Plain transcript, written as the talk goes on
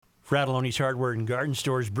Fratallone's Hardware and Garden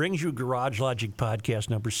Stores brings you Garage Logic podcast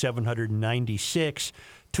number 796,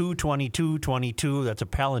 22222. That's a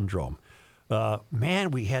palindrome.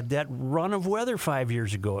 Man, we had that run of weather 5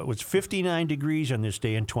 years ago. It was 59 degrees on this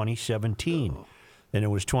day in 2017, and it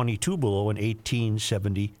was 22 below in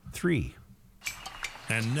 1873.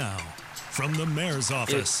 And now, from the mayor's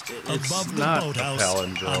office, above the not boathouse, a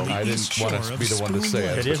palindrome. on the I didn't east want shore to of be the one to Spoon say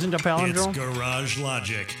it. Lake, It isn't a palindrome? It's Garage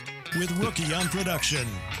Logic, with Rookie on production,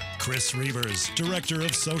 Chris Reavers, director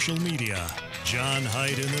of social media, John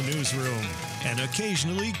Hyde in the newsroom, and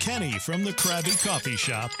occasionally Kenny from the Krabby Coffee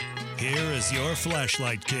Shop. Here is your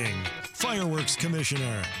flashlight king, fireworks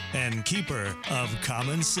commissioner, and keeper of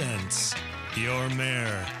common sense, your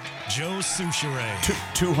mayor, Joe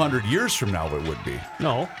Souchere. 200 years from now, it would be.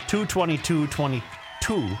 No,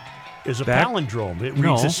 22222 is a Back- palindrome. It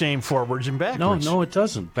No. reads the same forwards and backwards. No, it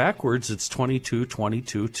doesn't. Backwards, it's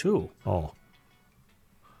 22-22-2. Oh.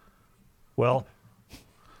 Well,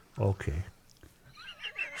 okay.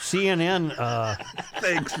 CNN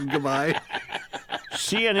Thanks and goodbye.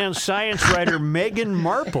 CNN science writer Meghan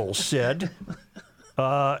Markle said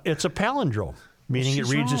it's a palindrome, meaning it She's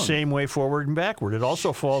reads the wrong. same way forward and backward. It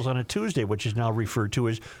also falls on a Tuesday, which is now referred to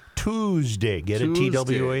as Tuesday. Get it?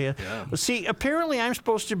 Tuesday, TWA. yeah. Well, see, apparently I'm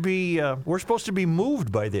supposed to be. We're supposed to be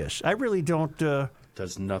moved by this. I really don't.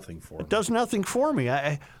 Does nothing for me. Does nothing for me.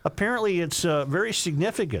 Apparently it's very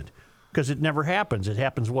significant because it never happens. It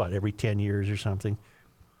happens what, every 10 years or something?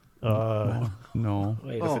 No.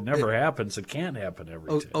 Wait, if it never happens, it can't happen every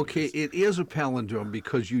time. Okay, it is a palindrome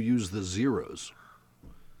because you use the zeros.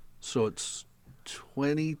 So it's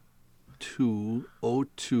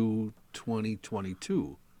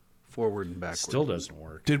 2202-2022, forward and backward. Still doesn't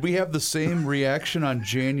work. Did we have the same reaction on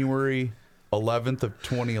January 11th of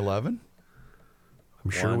 2011?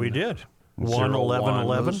 I'm sure we did.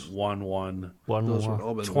 1-11-11. 1-11-11. 1-1. Those would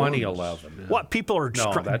all been 2011. ones. What people are?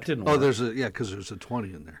 No, that didn't work. Oh, because there's a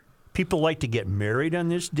 20 in there. People like to get married on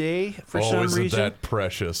this day for some isn't reason. that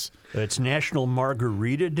precious? It's National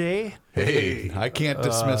Margarita Day. Hey, I can't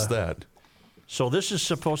dismiss that. So this is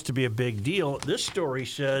supposed to be a big deal. This story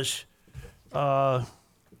says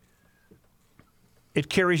it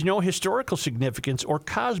carries no historical significance or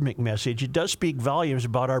cosmic message. It does speak volumes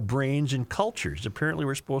about our brains and cultures. Apparently,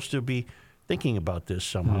 we're supposed to be thinking about this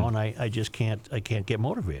somehow, and I just can't. I can't get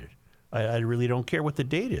motivated. I really don't care what the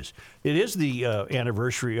date is. It is the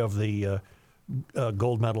anniversary of the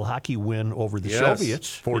gold medal hockey win over the Yes.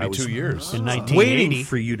 Soviets 42 years. in 1980. Waiting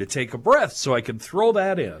for you to take a breath so I could throw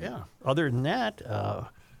that in. Yeah. Other than that,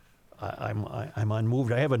 I'm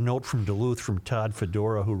unmoved. I have a note from Duluth from Todd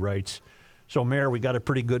Fedora who writes, "So, Mayor, we got it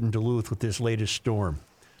pretty good in Duluth with this latest storm.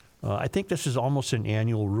 I think this is almost an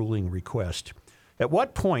annual ruling request. At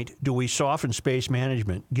what point do we soften space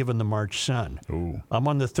management given the March sun? Ooh. I'm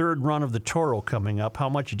on the third run of the Toro coming up. How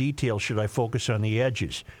much detail should I focus on the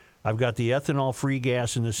edges? I've got the ethanol-free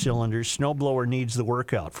gas in the cylinders. Snowblower needs the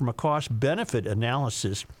workout. From a cost-benefit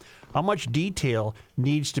analysis, how much detail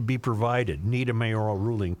needs to be provided? Need a mayoral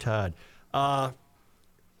ruling, Todd." I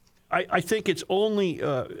think it's only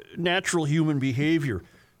natural human behavior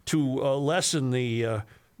to lessen the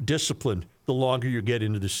discipline the longer you get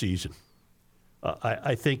into the season.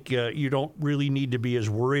 I think you don't really need to be as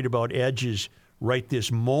worried about edges right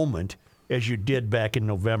this moment as you did back in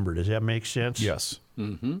November. Does that make sense? Yes.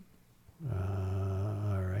 All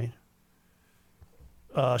right.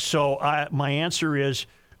 So my answer is,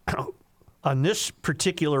 on this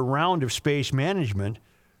particular round of space management,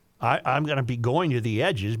 I'm going to be going to the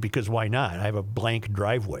edges because why not? I have a blank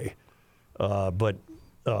driveway. But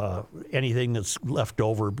anything that's left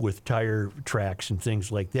over with tire tracks and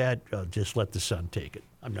things like that, just let the sun take it.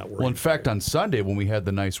 I'm not worried. Well, in fact, on Sunday when we had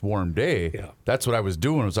the nice warm day, that's what I was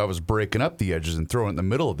doing. Was I was breaking up the edges and throwing it in the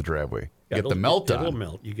middle of the driveway. Get the melt on. It'll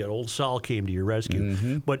melt. You got old Sol came to your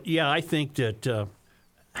rescue. But yeah, I think that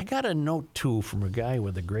I got a note too from a guy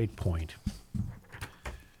with a great point.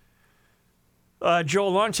 Joe,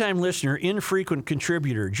 longtime listener, infrequent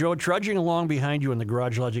contributor. Joe, trudging along behind you on the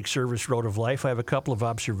Garage Logic Service Road of Life, I have a couple of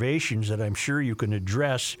observations that I'm sure you can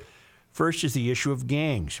address. First is the issue of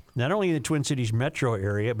gangs, not only in the Twin Cities metro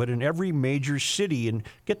area, but in every major city. And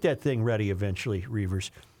get that thing ready eventually, Reavers.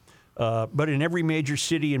 But in every major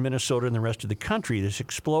city in Minnesota and the rest of the country, this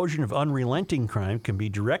explosion of unrelenting crime can be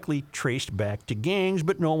directly traced back to gangs,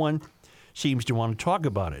 but no one seems to want to talk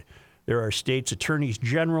about it. There are states' attorneys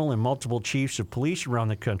general and multiple chiefs of police around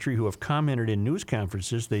the country who have commented in news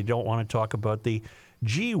conferences they don't want to talk about the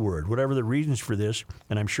G word, whatever the reasons for this,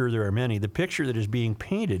 and I'm sure there are many. The picture that is being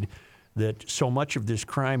painted that so much of this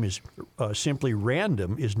crime is simply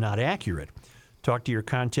random is not accurate. Talk to your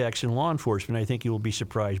contacts in law enforcement. I think you will be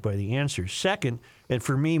surprised by the answers. Second, and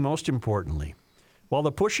for me, most importantly, while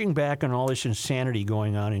the pushing back on all this insanity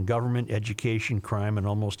going on in government, education, crime, and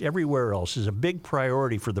almost everywhere else is a big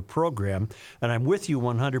priority for the program, and I'm with you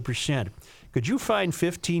 100%, could you find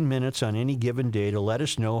 15 minutes on any given day to let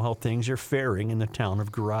us know how things are faring in the town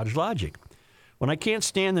of Garage Logic? When I can't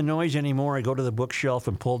stand the noise anymore, I go to the bookshelf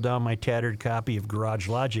and pull down my tattered copy of Garage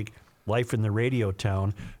Logic, Life in the Radio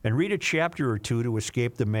Town, and read a chapter or two to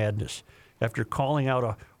escape the madness. After calling out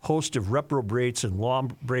a host of reprobates and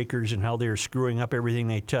lawbreakers and how they are screwing up everything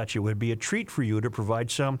they touch, it would be a treat for you to provide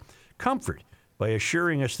some comfort by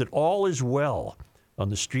assuring us that all is well on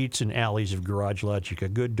the streets and alleys of Garage Logic. A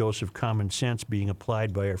good dose of common sense being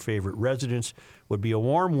applied by our favorite residents would be a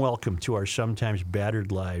warm welcome to our sometimes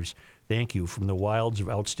battered lives. Thank you. From the wilds of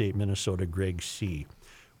outstate Minnesota, Greg C.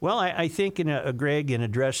 Well, I think, Greg, in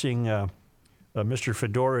addressing Mr.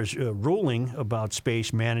 Fedora's ruling about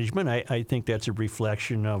space management, I think that's a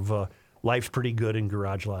reflection of life's pretty good in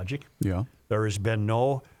Garage Logic. Yeah. There has been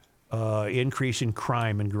no increase in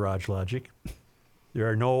crime in Garage Logic.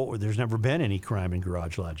 There's never been any crime in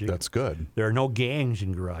Garage Logic. That's good. There are no gangs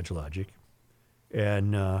in Garage Logic.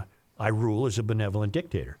 And I rule as a benevolent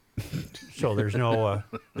dictator. So there's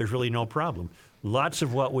really no problem. Lots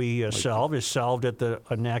of what we solve is solved at the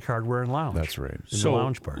NAC Hardware and Lounge. That's right. In the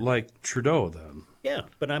lounge part. Like Trudeau, then. Yeah,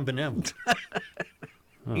 but I'm benevolent.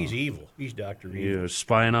 He's evil. He's Dr. Evil. You're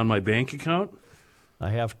spying on my bank account? I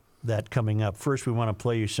have that coming up. First, we want to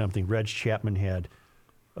play you something Reg Chapman had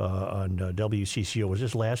on WCCO. Was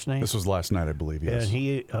this last night? This was last night, I believe, yes. And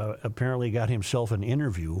he apparently got himself an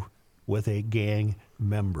interview with a gang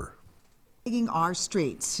member. Digging our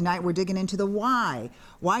streets. Tonight we're digging into the why.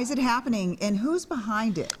 Why is it happening and who's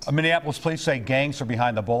behind it? Minneapolis police say gangs are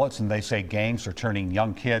behind the bullets, and they say gangs are turning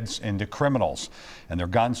young kids into criminals. And their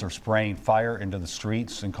guns are spraying fire into the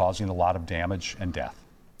streets and causing a lot of damage and death.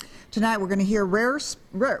 Tonight we're going to hear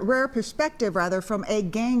rare perspective from a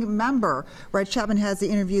gang member. Red Chapman has the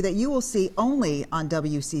interview that you will see only on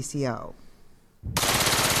WCCO.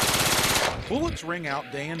 Bullets ring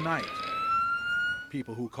out day and night.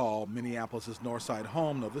 People who call Minneapolis' Northside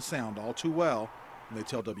home know the sound all too well when they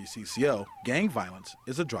tell WCCO gang violence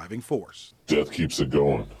is a driving force. Death keeps it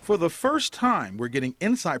going. For the first time, we're getting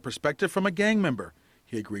inside perspective from a gang member.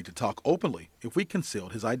 He agreed to talk openly if we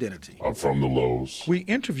concealed his identity. I'm from the Lows. We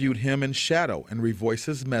interviewed him in shadow and revoiced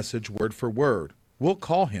his message word for word. We'll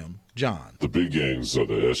call him John. The big gangs are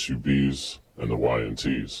the SUBs and the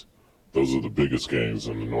YNTs. Those are the biggest gangs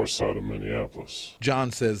on the north side of Minneapolis.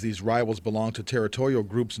 John says these rivals belong to territorial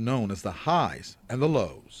groups known as the Highs and the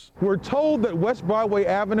Lows. We're told that West Broadway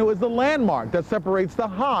Avenue is the landmark that separates the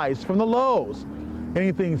Highs from the Lows.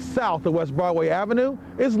 Anything south of West Broadway Avenue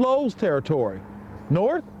is Lows territory.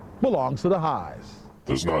 North belongs to the Highs.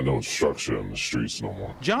 There's not no structure in the streets no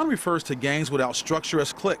more. John refers to gangs without structure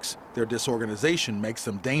as cliques. Their disorganization makes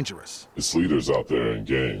them dangerous. It's leaders out there in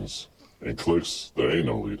gangs. In cliques, there ain't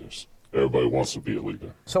no leaders. Everybody wants to be a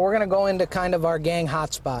leader. So we're going to go into kind of our gang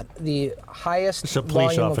hotspot. The highest It's a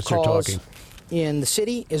police volume officer of calls talking. in the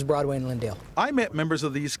city is Broadway and Lindale. I met members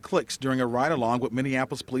of these cliques during a ride-along with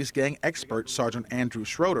Minneapolis police gang expert Sergeant Andrew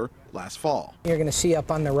Schroeder last fall. You're going to see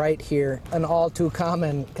up on the right here an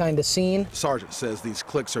all-too-common kind of scene. Sergeant says these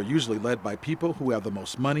cliques are usually led by people who have the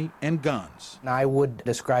most money and guns. Now, I would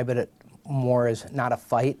describe it more as not a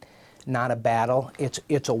fight, not a battle.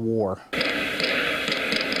 It's a war.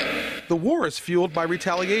 The war is fueled by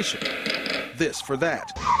retaliation. This for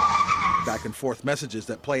that. Back and forth messages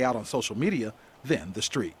that play out on social media, then the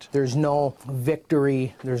street. There's no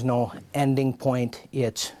victory. There's no ending point.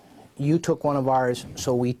 It's you took one of ours,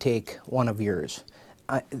 so we take one of yours.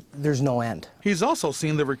 There's no end. He's also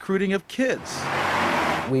seen the recruiting of kids.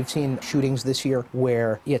 We've seen shootings this year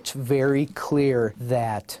where it's very clear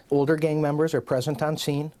that older gang members are present on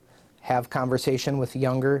scene, have conversation with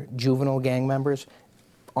younger juvenile gang members,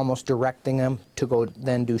 almost directing them to go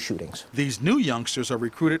then do shootings. These new youngsters are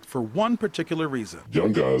recruited for one particular reason.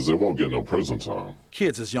 Young guys, they won't get no prison time.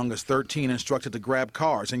 Kids as young as 13 instructed to grab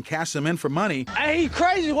cars and cash them in for money. Hey,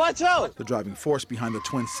 crazy, watch out! The driving force behind the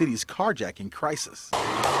Twin Cities carjacking crisis.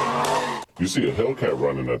 You see a Hellcat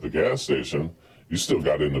running at the gas station, you still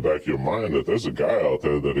got in the back of your mind that there's a guy out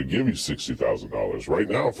there that'll give you $60,000 right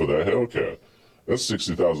now for that Hellcat. That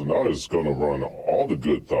 $60,000 is going to run all the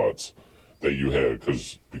good thoughts that you had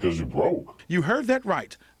because you broke. You heard that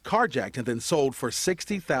right. Carjacked and then sold for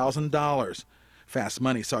 $60,000. Fast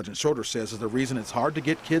money, Sergeant Schroeder says, is the reason it's hard to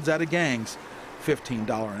get kids out of gangs.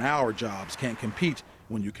 $15 an hour jobs can't compete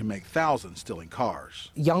when you can make thousands stealing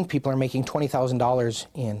cars. Young people are making $20,000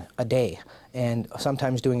 in a day and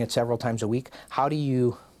sometimes doing it several times a week. How do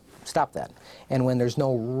you stop that? And when there's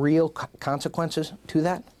no real consequences to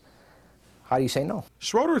that, how do you say no?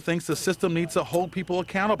 Schroeder thinks the system needs to hold people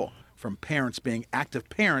accountable, from parents being active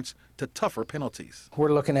parents to tougher penalties.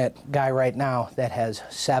 We're looking at a guy right now that has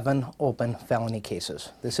 7 open felony cases.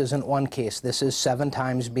 This isn't one case. This is 7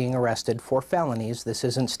 times being arrested for felonies. This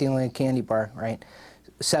isn't stealing a candy bar, right?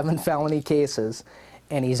 7 felony cases,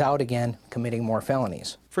 and he's out again committing more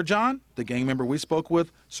felonies. For John, the gang member we spoke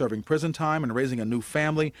with, serving prison time and raising a new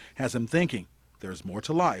family has him thinking there's more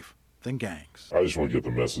to life than gangs. I just want to get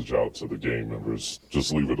the message out to the gang members.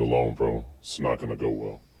 Just leave it alone, bro. It's not going to go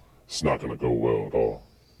well. It's not going to go well at all.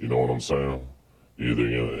 You know what I'm saying? You're either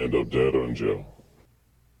going to end up dead or in jail.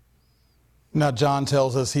 Now, John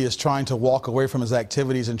tells us he is trying to walk away from his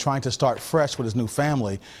activities and trying to start fresh with his new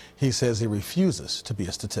family. He says he refuses to be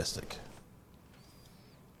a statistic.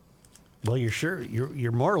 Well,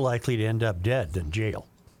 you're more likely to end up dead than jail.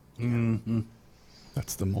 Mm-hmm.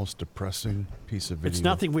 That's the most depressing piece of video. It's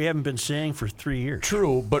nothing we haven't been saying for 3 years.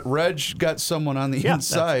 True, but Reg got someone on the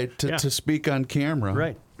inside to speak on camera.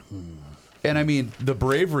 Right. And I mean, the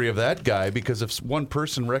bravery of that guy, because if one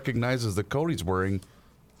person recognizes the coat he's wearing,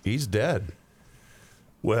 he's dead.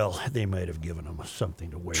 Well, they might have given him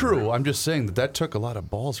something to wear. True, I'm just saying that took a lot of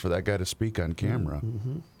balls for that guy to speak on camera.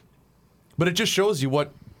 Mm-hmm. But it just shows you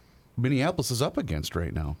what Minneapolis is up against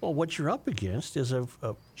right now. Well, what you're up against is a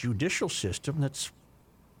judicial system that's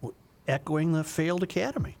echoing the failed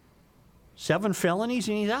academy. 7 felonies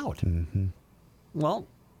and he's out. Mm-hmm. Well,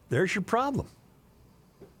 there's your problem.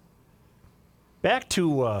 Back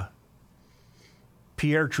to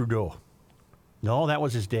Pierre Trudeau. No, that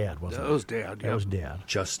was his dad, wasn't it? That was Dad. That was Dad.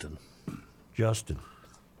 Justin.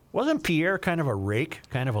 Wasn't Pierre kind of a rake,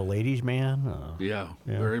 kind of a ladies' man? Yeah,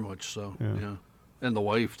 very much so. Yeah. And the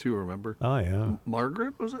wife, too, remember? Oh, yeah.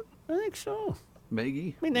 Margaret, was it? I think so.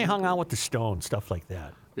 Maggie? I mean, they hung out with the Stones, stuff like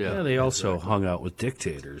that. Yeah, they also hung out with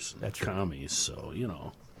dictators and commies, so, you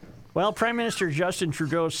know. Well, Prime Minister Justin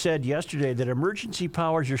Trudeau said yesterday that emergency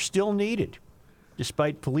powers are still needed,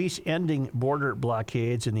 despite police ending border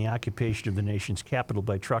blockades and the occupation of the nation's capital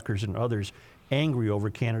by truckers and others angry over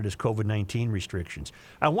Canada's COVID-19 restrictions.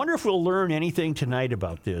 I wonder if we'll learn anything tonight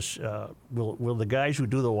about this. Will the guys who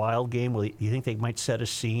do the Wild game, you think they might set a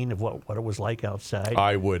scene of what it was like outside?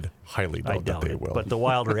 I would highly doubt that they will. But the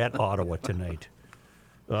Wild are at Ottawa tonight.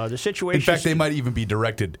 The situation. In fact, they might even be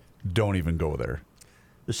directed, don't even go there.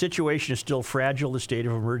 The situation is still fragile. The state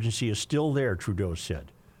of emergency is still there, Trudeau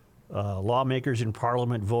said. Lawmakers in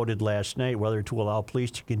Parliament voted last night whether to allow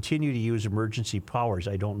police to continue to use emergency powers.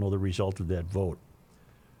 I don't know the result of that vote.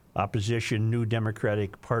 Opposition New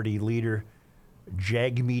Democratic Party leader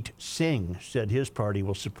Jagmeet Singh said his party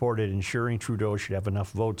will support it, ensuring Trudeau should have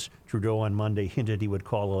enough votes. Trudeau on Monday hinted he would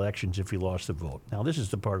call elections if he lost the vote. Now, this is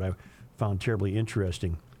the part I found terribly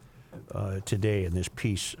interesting today in this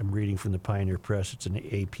piece I'm reading from the Pioneer Press. It's an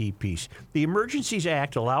AP piece. The Emergencies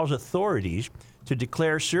Act allows authorities to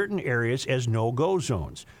declare certain areas as no-go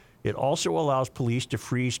zones. It also allows police to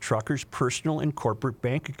freeze truckers' personal and corporate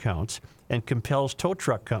bank accounts and compels tow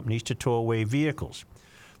truck companies to tow away vehicles.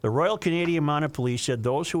 The Royal Canadian Mounted Police said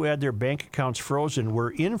those who had their bank accounts frozen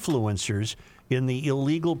were influencers in the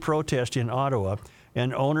illegal protest in Ottawa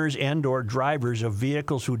and owners and/or drivers of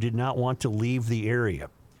vehicles who did not want to leave the area.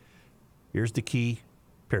 Here's the key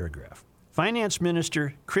paragraph. Finance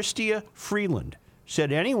Minister Chrystia Freeland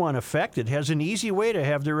said anyone affected has an easy way to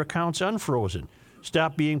have their accounts unfrozen.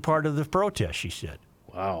 Stop being part of the protest, she said.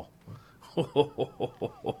 Wow.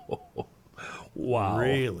 Wow.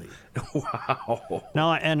 Really? Wow.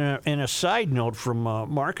 Now, and a side note from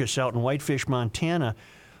Marcus out in Whitefish, Montana,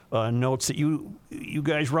 notes that you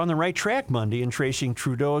guys were on the right track Monday in tracing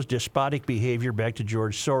Trudeau's despotic behavior back to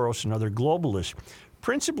George Soros and other globalists.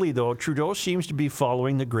 Principally, though, Trudeau seems to be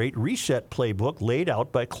following the Great Reset playbook laid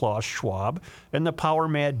out by Klaus Schwab and the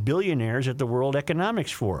power-mad billionaires at the World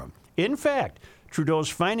Economics Forum. In fact, Trudeau's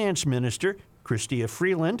finance minister, Chrystia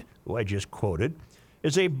Freeland, who I just quoted,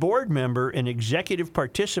 is a board member and executive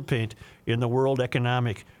participant in the World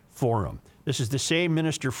Economic Forum. This is the same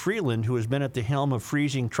Minister Freeland who has been at the helm of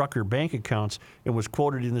freezing trucker bank accounts and was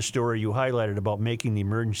quoted in the story you highlighted about making the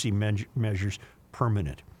emergency measures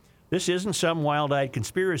permanent. This isn't some wild-eyed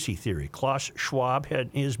conspiracy theory. Klaus Schwab and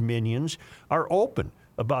his minions are open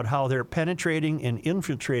about how they're penetrating and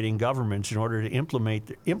infiltrating governments in order to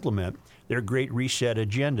implement their Great Reset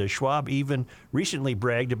agenda. Schwab even recently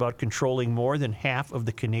bragged about controlling more than half of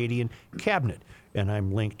the Canadian cabinet, and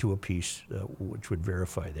I'm linked to a piece which would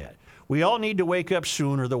verify that. We all need to wake up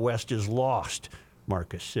soon or the West is lost,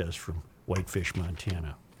 Marcus says from Whitefish,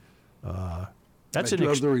 Montana. That's I do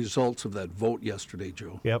have the results of that vote yesterday,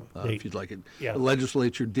 Joe. Yep. If you'd like it. Yeah. The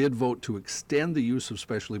legislature did vote to extend the use of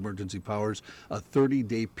special emergency powers a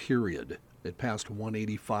 30-day period. It passed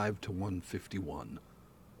 185 to 151.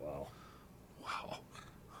 Wow.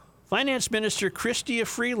 Finance Minister Chrystia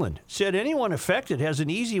Freeland said anyone affected has an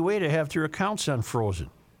easy way to have their accounts unfrozen.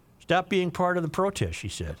 Stop being part of the protest, she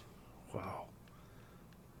said. Wow.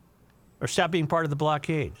 Or stop being part of the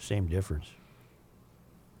blockade. Same difference.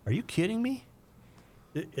 Are you kidding me?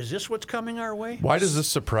 Is this what's coming our way? Why does this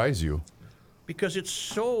surprise you? Because it's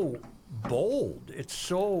so bold. It's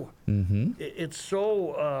so. It's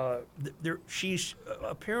so. She's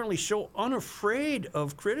apparently so unafraid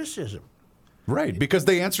of criticism. Right, because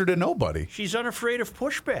they answer to nobody. She's unafraid of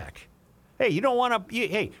pushback. Hey, you don't want to.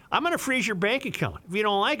 Hey, I'm going to freeze your bank account. If you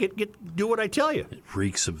don't like it, do what I tell you. It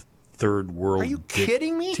reeks of third world. Are you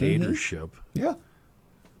kidding me? Dictatorship. Yeah.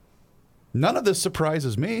 None of this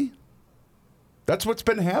surprises me. That's what's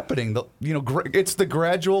been happening. It's the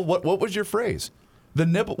gradual. What was your phrase? The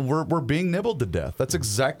nibble. We're being nibbled to death. That's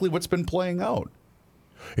exactly what's been playing out.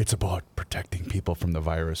 It's about protecting people from the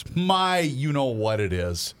virus. You know what it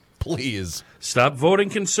is. Please stop voting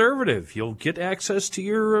conservative. You'll get access to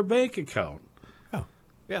your bank account. Oh,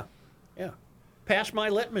 yeah. Pass my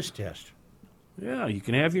litmus test. Yeah, you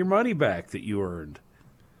can have your money back that you earned.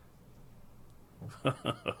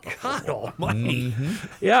 God almighty.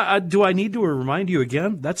 Yeah, do I need to remind you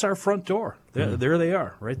again? That's our front door. There they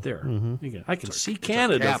are, right there. I can see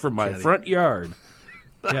Canada from my front yard.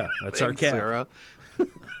 Yeah, that's our cap. Sarah.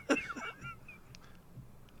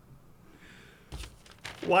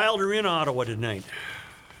 Wild are in Ottawa tonight.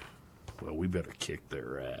 Well, we better kick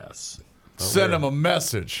their ass. Send them a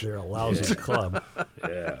message. They're a lousy club.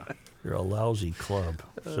 Yeah. They're a lousy club,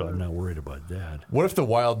 so I'm not worried about that. What if the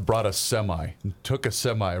Wild brought a semi, took a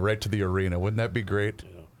semi right to the arena? Wouldn't that be great?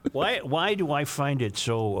 Why do I find it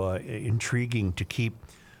so intriguing to keep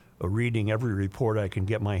reading every report I can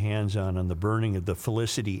get my hands on the burning of the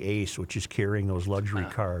Felicity Ace, which is carrying those luxury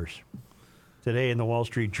cars? Today in the Wall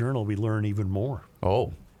Street Journal, we learn even more.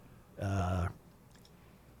 Oh.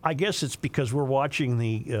 I guess it's because we're watching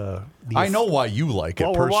the I know why you like it,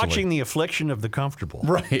 well, personally. we're watching the affliction of the comfortable.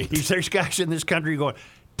 Right. There's guys in this country going,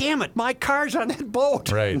 damn it, my car's on that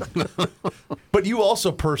boat. Right. But you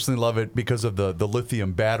also personally love it because of the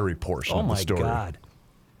lithium battery portion of the story. Oh, my God.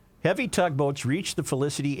 Heavy tugboats reached the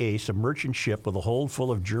Felicity Ace, a merchant ship with a hold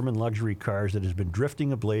full of German luxury cars that has been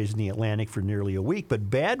drifting ablaze in the Atlantic for nearly a week.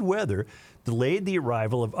 But bad weather delayed the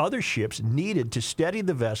arrival of other ships needed to steady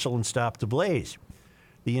the vessel and stop the blaze.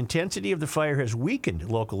 The intensity of the fire has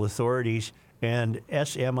weakened, local authorities and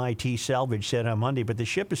SMIT Salvage said on Monday, but the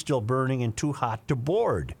ship is still burning and too hot to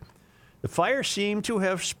board. The fire seemed to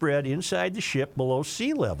have spread inside the ship below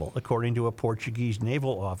sea level, according to a Portuguese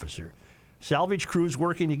naval officer. Salvage crews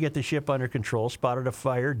working to get the ship under control spotted a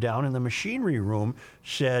fire down in the machinery room,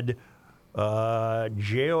 said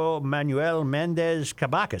João Manuel Mendes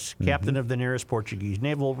Cabacas, captain of the nearest Portuguese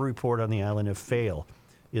naval report on the island of Faial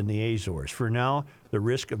in the Azores. For now, the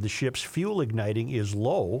risk of the ship's fuel igniting is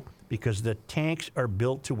low because the tanks are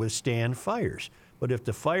built to withstand fires. But if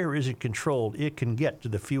the fire isn't controlled, it can get to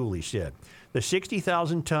the fuel, he said. The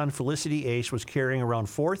 60,000-ton Felicity Ace was carrying around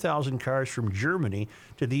 4,000 cars from Germany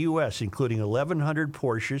to the U.S., including 1,100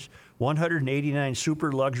 Porsches, 189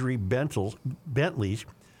 super luxury Bentleys,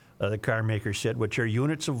 the car maker said, which are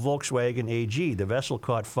units of Volkswagen AG. The vessel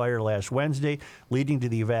caught fire last Wednesday, leading to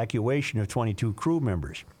the evacuation of 22 crew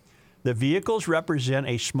members. The vehicles represent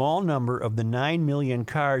a small number of the 9 million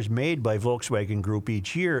cars made by Volkswagen Group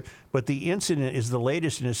each year, but the incident is the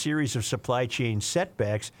latest in a series of supply chain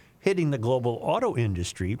setbacks hitting the global auto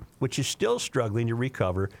industry, which is still struggling to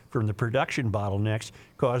recover from the production bottlenecks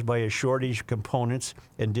caused by a shortage of components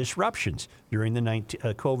and disruptions during the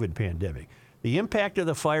COVID pandemic. The impact of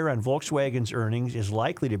the fire on Volkswagen's earnings is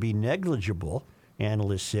likely to be negligible,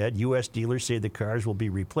 analysts said. U.S. dealers say the cars will be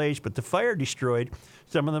replaced, but the fire destroyed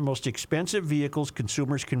some of the most expensive vehicles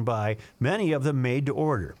consumers can buy, many of them made to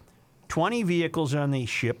order. 20 vehicles on the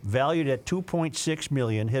ship, valued at $2.6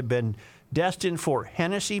 million, had been destined for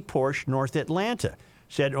Hennessy Porsche North Atlanta,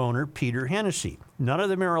 said owner Peter Hennessy. None of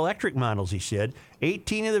them are electric models, he said.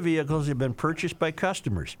 18 of the vehicles have been purchased by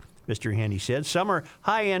customers, Mr. Handy said. Some are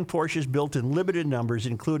high-end Porsches built in limited numbers,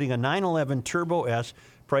 including a 911 Turbo S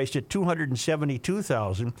priced at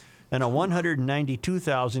 $272,000 and a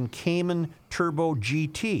 $192,000 Cayman Turbo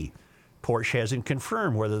GT. Porsche hasn't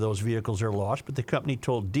confirmed whether those vehicles are lost, but the company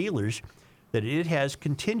told dealers that it has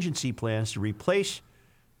contingency plans to replace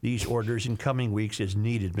these orders in coming weeks as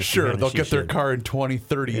needed, Mr. Sure, Hennessy they'll get their said. car in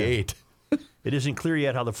 2038. It isn't clear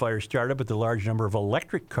yet how the fire started, but the large number of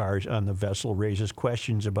electric cars on the vessel raises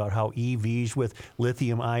questions about how EVs with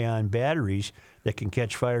lithium-ion batteries that can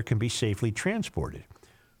catch fire can be safely transported.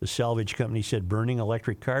 The salvage company said burning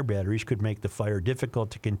electric car batteries could make the fire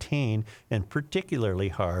difficult to contain and particularly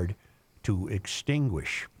hard to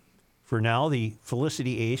extinguish. For now, the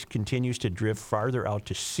Felicity Ace continues to drift farther out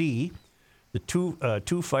to sea. The two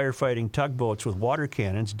firefighting tugboats with water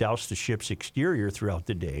cannons doused the ship's exterior throughout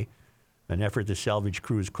the day, an effort the salvage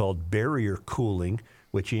crews called barrier cooling,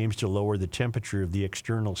 which aims to lower the temperature of the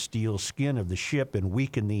external steel skin of the ship and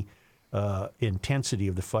weaken the intensity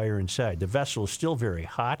of the fire inside. The vessel is still very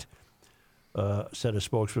hot, said a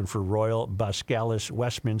spokesman for Royal Boskalis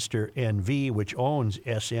Westminster NV, which owns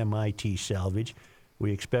SMIT Salvage.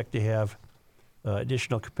 We expect to have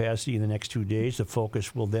additional capacity in the next 2 days. The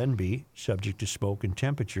focus will then be, subject to smoke and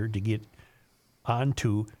temperature, to get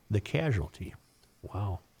onto the casualty.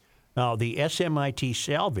 Wow. Now, the SMIT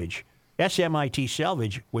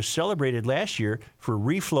Salvage was celebrated last year for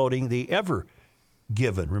refloating the Ever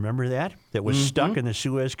Given. Remember that? That was stuck in the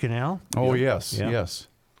Suez Canal? Oh, yes, yes.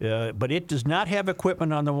 But it does not have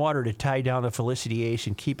equipment on the water to tie down the Felicity Ace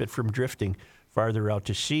and keep it from drifting farther out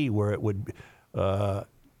to sea, where it would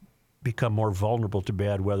become more vulnerable to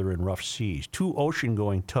bad weather and rough seas. 2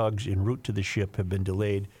 ocean-going tugs en route to the ship have been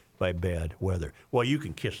delayed by bad weather. Well, you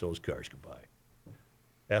can kiss those cars goodbye.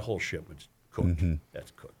 That whole shipment's cooked.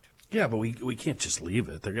 That's cooked. Yeah, but we can't just leave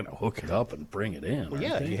it. They're going to hook it up and bring it in. Well,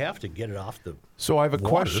 yeah, you have to get it off the So I have a water.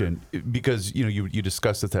 question, because you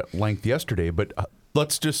discussed it at length yesterday, but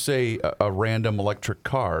let's just say a random electric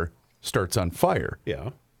car starts on fire.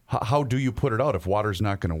 Yeah. How do you put it out if water's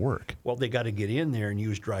not going to work? Well, they got to get in there and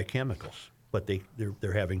use dry chemicals. But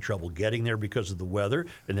they're having trouble getting there because of the weather,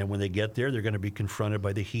 and then when they get there, they're going to be confronted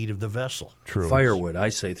by the heat of the vessel. True. Firewood. I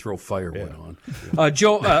say throw firewood on.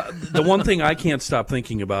 Joe, the one thing I can't stop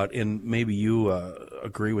thinking about, and maybe you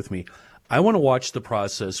agree with me, I want to watch the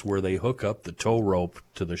process where they hook up the tow rope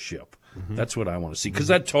to the ship. That's what I want to see, because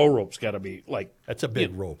that tow rope's got to be like... That's a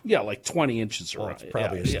big rope. Yeah, like 20 inches around. It's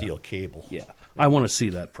probably a steel cable. Yeah. I want to see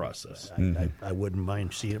that process. I wouldn't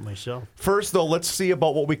mind seeing it myself. First, though, let's see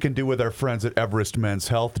about what we can do with our friends at Everest Men's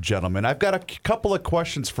Health, gentlemen. I've got a couple of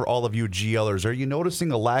questions for all of you GLers. Are you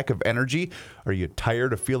noticing a lack of energy? Are you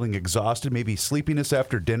tired of feeling exhausted? Maybe sleepiness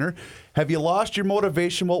after dinner? Have you lost your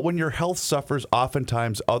motivation? Well, when your health suffers,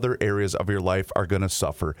 oftentimes other areas of your life are going to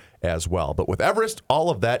suffer as well. But with Everest, all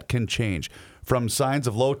of that can change. From signs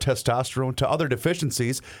of low testosterone to other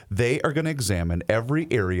deficiencies, they are going to examine every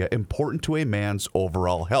area important to a man's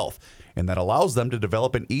overall health. And that allows them to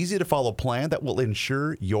develop an easy-to-follow plan that will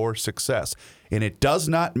ensure your success. And it does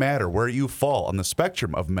not matter where you fall on the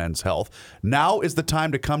spectrum of men's health. Now is the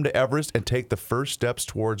time to come to Everest and take the first steps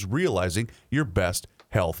towards realizing your best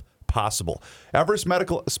health possible. Everest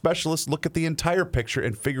medical specialists look at the entire picture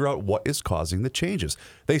and figure out what is causing the changes.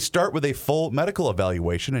 They start with a full medical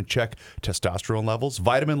evaluation and check testosterone levels,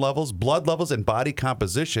 vitamin levels, blood levels, and body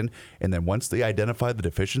composition. And then once they identify the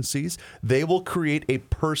deficiencies, they will create a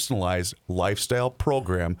personalized lifestyle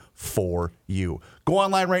program for you. Go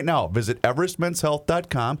online right now. Visit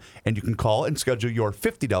everestmenshealth.com, and you can call and schedule your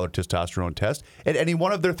 $50 testosterone test at any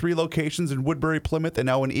one of their 3 locations in Woodbury, Plymouth, and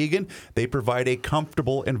now in Eagan. They provide a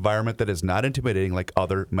comfortable environment that is not intimidating like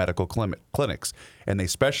other medical clinics. And they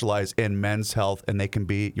specialize in men's health, and they can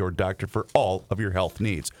be your doctor for all of your health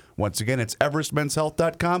needs. Once again, it's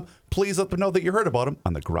everestmenshealth.com. Please let them know that you heard about them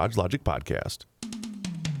on the Garage Logic podcast.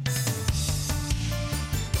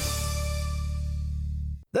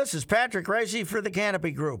 This is Patrick Ricey for the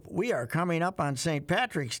Canopy Group. We are coming up on St.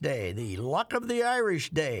 Patrick's Day, the Luck of the Irish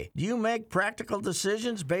Day. Do you make practical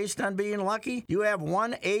decisions based on being lucky? Do you have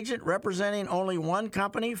one agent representing only one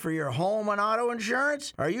company for your home and auto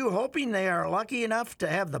insurance? Are you hoping they are lucky enough to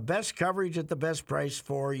have the best coverage at the best price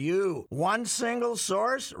for you? One single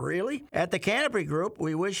source? Really? At the Canopy Group,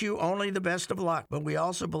 we wish you only the best of luck, but we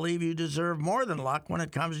also believe you deserve more than luck when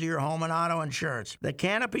it comes to your home and auto insurance. The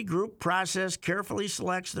Canopy Group process carefully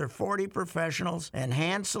selects their 40 professionals and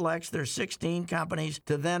hand selects their 16 companies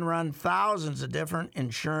to then run thousands of different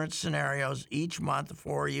insurance scenarios each month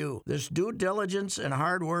for you. This due diligence and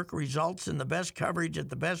hard work results in the best coverage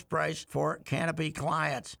at the best price for Canopy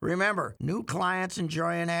clients. Remember, new clients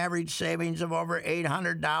enjoy an average savings of over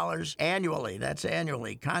 $800 annually. That's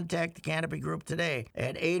annually. Contact the Canopy Group today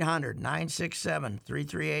at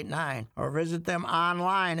 800-967-3389 or visit them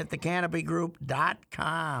online at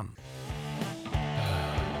thecanopygroup.com.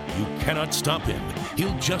 You cannot stop him.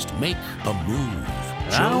 He'll just make a move. I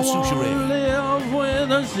Joe wanna Soucheray. live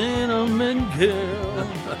with a cinnamon girl.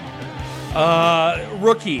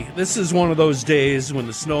 Rookie, this is one of those days when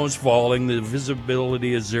the snow's falling, the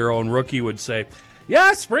visibility is zero, and Rookie would say,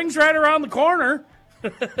 yeah, spring's right around the corner.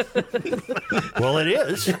 Well, it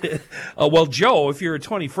is. Well, Joe, if you're a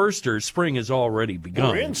 21ster, spring has already begun.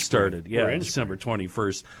 We're in started. spring. Yeah, We're in December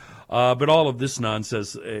 21st. But all of this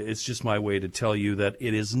nonsense, it's just my way to tell you that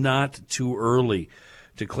it is not too early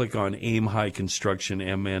to click on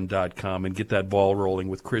aimhighconstructionmn.com and get that ball rolling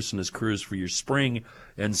with Chris and his crews for your spring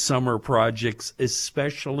and summer projects,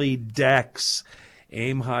 especially decks.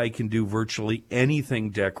 Aim High can do virtually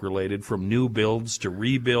anything deck related, from new builds to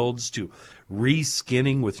rebuilds to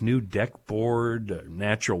reskinning with new deck board,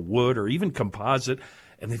 natural wood, or even composite.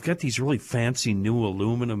 And they've got these really fancy new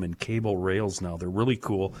aluminum and cable rails now. They're really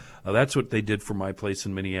cool. That's what they did for my place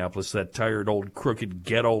in Minneapolis. That tired, old, crooked,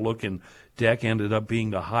 ghetto-looking deck ended up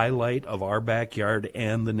being the highlight of our backyard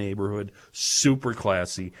and the neighborhood. Super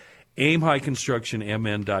classy.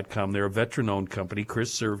 AimHighConstructionMN.com. They're a veteran-owned company.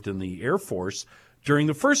 Chris served in the Air Force during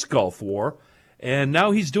the first Gulf War, and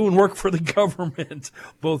now he's doing work for the government,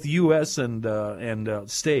 both U.S. and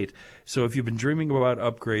state. So if you've been dreaming about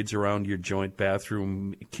upgrades around your joint,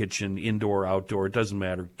 bathroom, kitchen, indoor, outdoor, it doesn't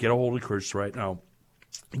matter. Get a hold of Chris right now.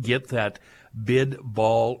 Get that bid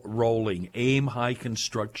ball rolling.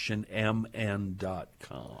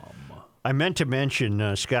 AimHighConstructionMN.com. I meant to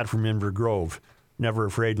mention Scott from Inver Grove, never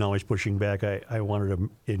afraid and always pushing back. I wanted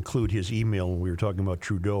to include his email when we were talking about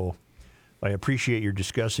Trudeau. I appreciate your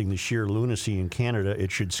discussing the sheer lunacy in Canada. It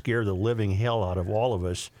should scare the living hell out of all of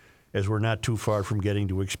us, as we're not too far from getting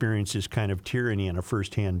to experience this kind of tyranny on a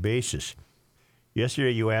first-hand basis. Yesterday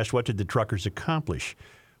you asked, what did the truckers accomplish?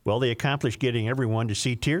 Well, they accomplished getting everyone to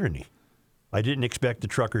see tyranny. I didn't expect the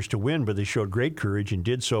truckers to win, but they showed great courage and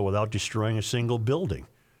did so without destroying a single building.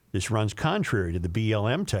 This runs contrary to the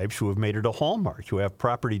BLM types who have made it a hallmark, who have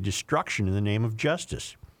property destruction in the name of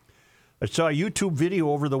justice. I saw a YouTube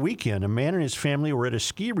video over the weekend. A man and his family were at a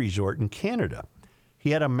ski resort in Canada.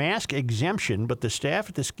 He had a mask exemption, but the staff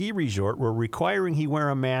at the ski resort were requiring he wear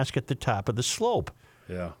a mask at the top of the slope.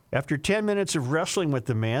 Yeah. After 10 minutes of wrestling with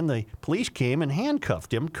the man, the police came and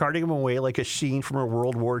handcuffed him, carting him away like a scene from a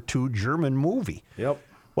World War II German movie. Yep.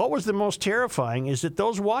 What was the most terrifying is that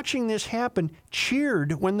those watching this happen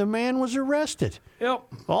cheered when the man was arrested. Yep.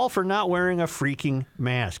 All for not wearing a freaking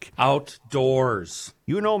mask. Outdoors.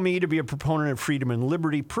 You know me to be a proponent of freedom and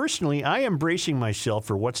liberty. Personally, I am bracing myself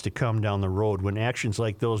for what's to come down the road when actions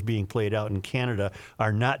like those being played out in Canada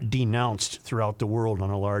are not denounced throughout the world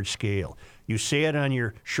on a large scale. You say it on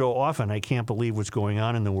your show often, I can't believe what's going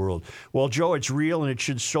on in the world. Well, Joe, it's real, and it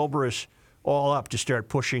should sober us all up to start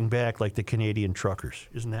pushing back like the Canadian truckers.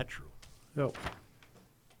 Isn't that true? Yep.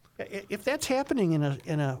 If that's happening in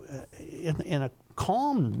a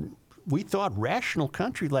calm, we thought rational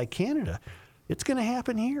country like Canada, it's going to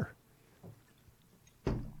happen here.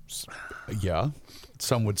 Yeah,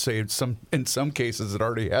 some would say in some cases it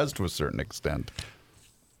already has to a certain extent.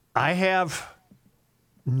 I have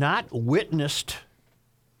not witnessed,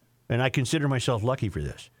 and I consider myself lucky for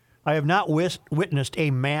this, I have not witnessed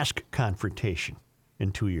a mask confrontation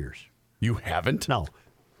in 2 years. You haven't? No.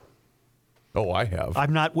 Oh, I have.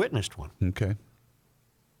 I've not witnessed one. Okay.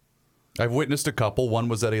 I've witnessed a couple. One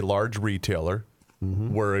was at a large retailer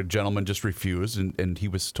where a gentleman just refused, and he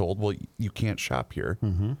was told, well, you can't shop here.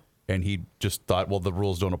 And he just thought, well, the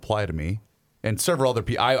rules don't apply to me. And several other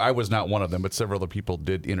people, I was not one of them, but several other people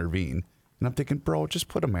did intervene. And I'm thinking, bro, just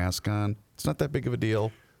put a mask on. It's not that big of a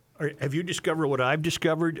deal. Have you discovered what I've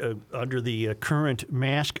discovered under the current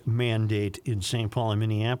mask mandate in St. Paul and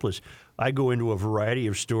Minneapolis? I go into a variety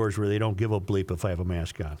of stores where they don't give a bleep if I have a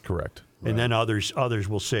mask on. Correct. And then others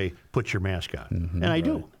will say, put your mask on. And I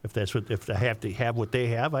do. If I have to have what they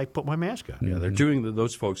have, I put my mask on. Yeah, they're doing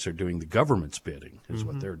those folks are doing the government's bidding, is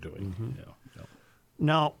what they're doing. Yeah.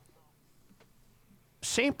 Now,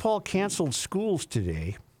 St. Paul canceled schools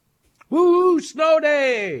today. Woo, snow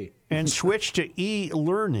day! And switched to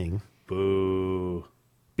e-learning. Boo.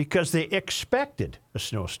 Because they expected a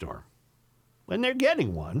snowstorm. And they're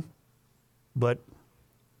getting one. But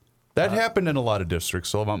that happened in a lot of districts.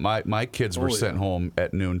 So my kids were sent home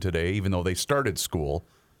at noon today, even though they started school,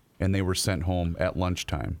 and they were sent home at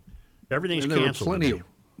lunchtime. Everything's and there canceled. were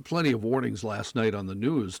plenty of warnings last night on the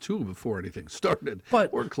news, too, before anything started.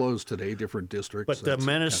 But we're closed today, different districts. But the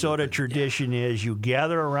Minnesota tradition is you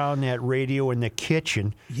gather around that radio in the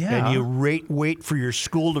kitchen and you wait for your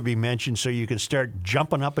school to be mentioned so you can start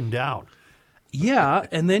jumping up and down. Yeah,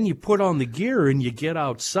 and then you put on the gear and you get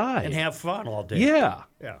outside. And have fun all day. Yeah.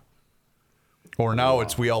 Yeah. Or now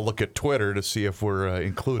we all look at Twitter to see if we're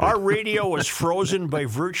included. Our radio was frozen by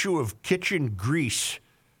virtue of kitchen grease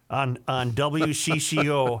on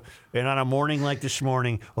WCCO and on a morning like this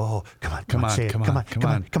morning. Oh, come on, say it. come Come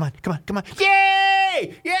on. on.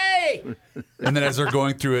 Yay! Yay! And then as they're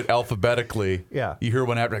going through it alphabetically, Yeah. you hear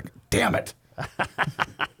one after, like, damn it.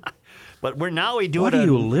 But we do What it do on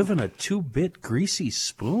you live in a 2-bit greasy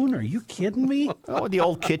spoon? Are you kidding me? the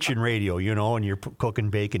old kitchen radio, and you're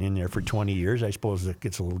cooking bacon in there for 20 years. I suppose it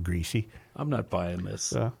gets a little greasy. I'm not buying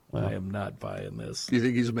this. Well. I am not buying this. You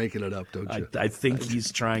think he's making it up, don't you? I think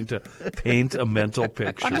he's trying to paint a mental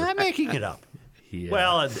picture. I'm not making it up. Yeah.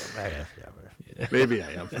 Well, Maybe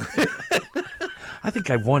I am. I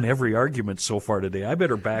think I've won every argument so far today. I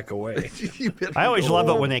better back away. I always love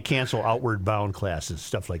it when they cancel outward bound classes,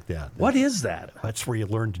 stuff like that. What is that? That's where you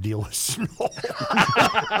learn to deal with snow.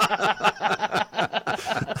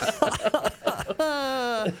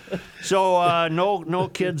 So no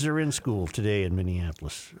kids are in school today in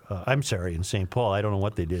Minneapolis. I'm sorry, in St. Paul. I don't know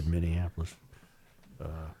what they did in Minneapolis.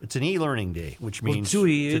 It's an e-learning day, which means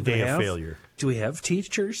it's a day of failure. Do we have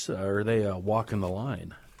teachers? Or are they walking the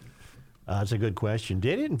line? That's a good question.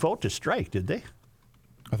 They didn't vote to strike, did they?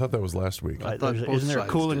 I thought that was last week. Isn't there a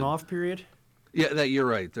cooling off period? Yeah, you're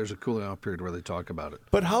right. There's a cooling off period where they talk about it.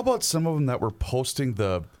 But how about some of them that were posting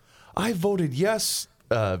the I voted yes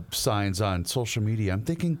signs on social media? I'm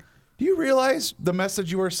thinking, do you realize the message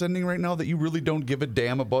you are sending right now that you really don't give a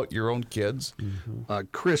damn about your own kids? Mm-hmm.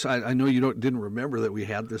 Chris, I know you didn't remember that we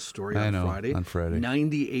had this story on Friday. On Friday.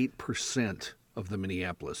 98% of the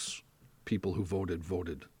Minneapolis people who voted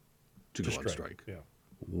to go on strike. Yeah.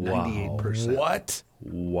 Wow. 98%. What?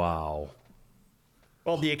 Wow.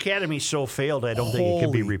 Well, the academy's so failed, I don't think it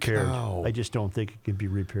can be Holy repaired. cow. I just don't think it can be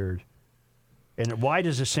repaired. And why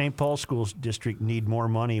does the St. Paul School District need more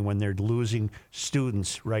money when they're losing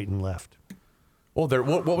students right and left? Well,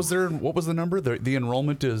 what was the number? The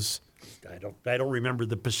enrollment is I don't remember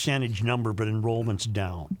the percentage number, but enrollment's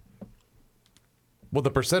down. Well, the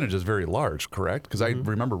percentage is very large, correct? Because I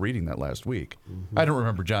remember reading that last week. I don't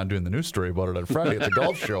remember John doing the news story about it on Friday at the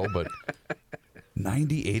golf show, but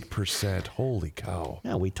 98%. Holy cow.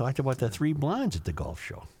 Yeah, we talked about the 3 blondes at the golf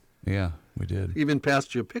show. Yeah, we did. Even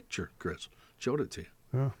passed you a picture, Chris. Showed it to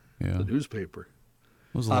you. Yeah. The newspaper.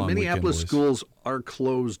 It was a long Minneapolis weekend, boys. schools are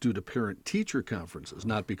closed due to parent-teacher conferences,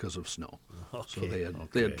 not because of snow. So they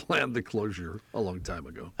had planned the closure a long time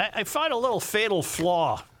ago. I find a little fatal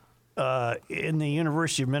flaw in the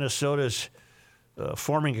University of Minnesota's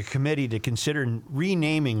forming a committee to consider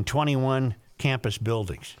renaming 21 campus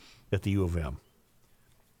buildings at the U of M.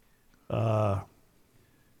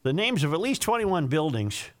 The names of at least 21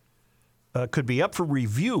 buildings could be up for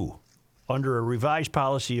review under a revised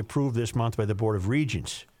policy approved this month by the Board of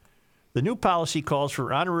Regents. The new policy calls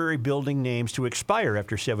for honorary building names to expire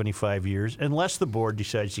after 75 years unless the board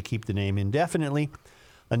decides to keep the name indefinitely.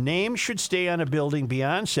 A name should stay on a building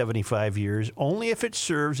beyond 75 years only if it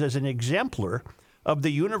serves as an exemplar of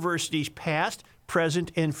the university's past,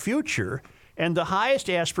 present, and future, and the highest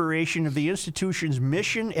aspiration of the institution's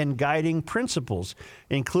mission and guiding principles,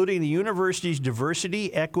 including the university's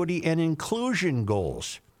diversity, equity, and inclusion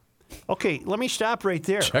goals. Okay, let me stop right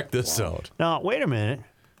there. Check this out. Now, wait a minute.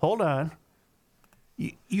 Hold on.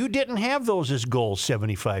 You didn't have those as goals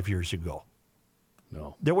 75 years ago.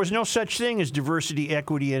 No. There was no such thing as diversity,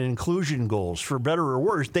 equity, and inclusion goals, for better or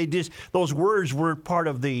worse. Those words weren't part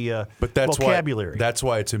of the vocabulary. That's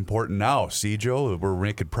why it's important now. See, Joe, we're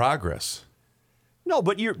making progress. No,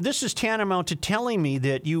 but this is tantamount to telling me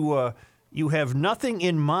that you have nothing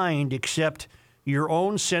in mind except your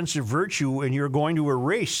own sense of virtue, and you're going to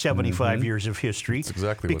erase 75 years of history. That's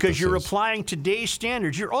exactly what because this you're is. applying today's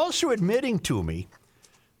standards. You're also admitting to me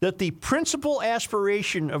that the principal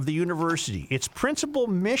aspiration of the university, its principal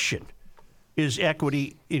mission, is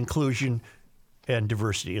equity, inclusion, and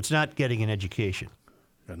diversity. It's not getting an education.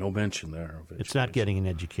 Yeah, no mention there of it. It's not getting an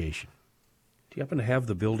education. Do you happen to have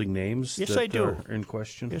the building names Yes, that I do. are in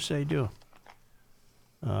question? Yes, I do.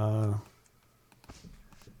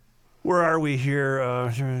 Where are we here?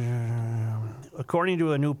 According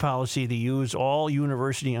to a new policy, the U's All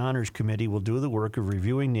University Honors Committee will do the work of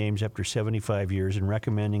reviewing names after 75 years and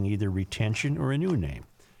recommending either retention or a new name.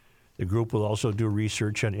 The group will also do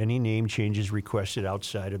research on any name changes requested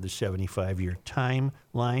outside of the 75-year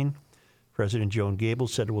timeline. President Joan Gable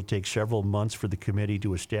said it will take several months for the committee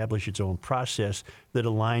to establish its own process that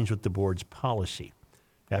aligns with the board's policy.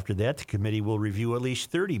 After that, the committee will review at least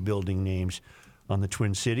 30 building names on the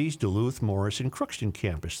Twin Cities, Duluth, Morris, and Crookston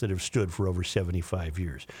campus that have stood for over 75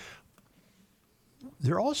 years.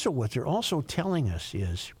 What they're also telling us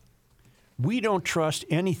is we don't trust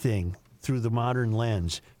anything through the modern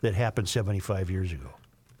lens that happened 75 years ago.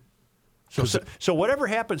 So whatever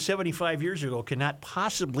happened 75 years ago cannot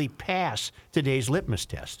possibly pass today's litmus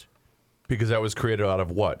test. Because that was created out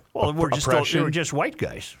of what? Well, we're Oppression? just white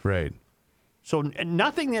guys. Right. So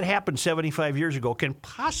nothing that happened 75 years ago can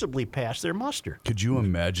possibly pass their muster. Could you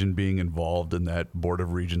imagine being involved in that Board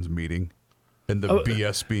of Regents meeting and the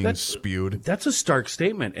BS being spewed? That's a stark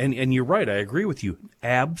statement. And you're right. I agree with you.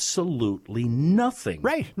 Absolutely nothing.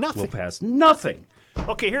 Right, nothing. Will pass. Nothing.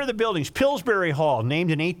 Okay, here are the buildings. Pillsbury Hall,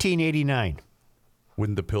 named in 1889.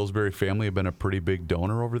 Wouldn't the Pillsbury family have been a pretty big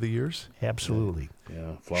donor over the years? Absolutely.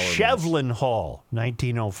 Yeah. Shevlin Hall,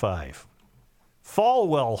 1905.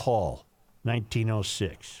 Falwell Hall,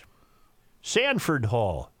 1906. Sanford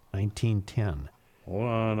Hall, 1910. Hold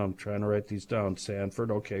on. I'm trying to write these down. Sanford.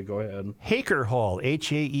 Okay, go ahead. Haker Hall,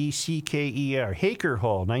 Haecker. Haker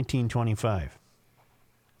Hall, 1925.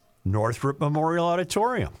 Northrop Memorial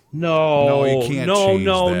Auditorium. No, you can't change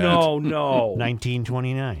that. No.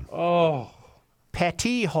 1929. Oh.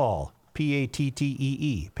 Pattee Hall,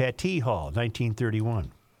 Pattee. Pattee Hall,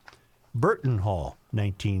 1931. Burton Hall,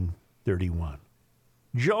 1931.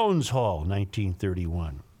 Jones Hall,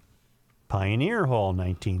 1931. Pioneer Hall,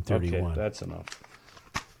 1931. Okay, that's enough.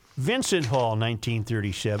 Vincent Hall,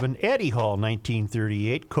 1937. Eddy Hall,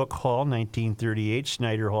 1938. Cook Hall, 1938.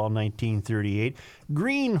 Snyder Hall, 1938.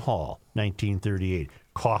 Green Hall, 1938.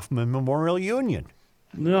 Kaufman Memorial Union,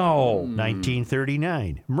 No.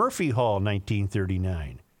 1939. Murphy Hall,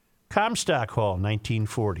 1939. Comstock Hall,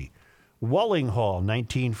 1940. Walling Hall,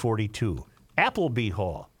 1942. Appleby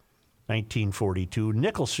Hall, 1942.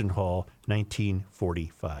 Nicholson Hall,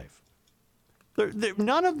 1945.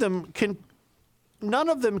 None of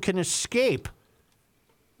them can escape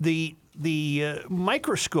the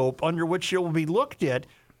microscope under which it will be looked at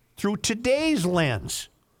through today's lens.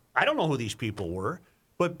 I don't know who these people were,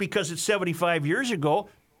 but because it's 75 years ago,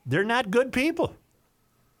 they're not good people.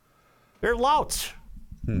 They're louts.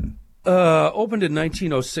 Opened in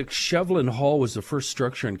 1906, Shevlin Hall was the first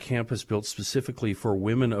structure on campus built specifically for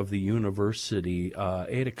women of the university.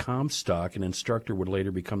 Ada Comstock, an instructor, would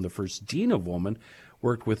later become the first dean of women,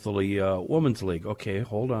 worked with the Women's League. Okay,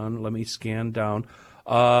 hold on. Let me scan down.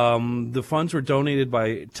 The funds were donated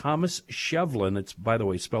by Thomas Shevlin, it's, by the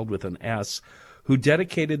way, spelled with an S, who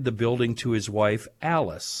dedicated the building to his wife,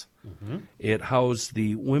 Alice. Mm-hmm. It housed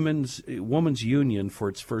the Women's Union for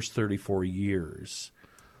its first 34 years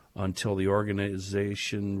until the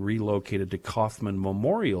organization relocated to Kaufman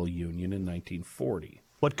Memorial Union in 1940.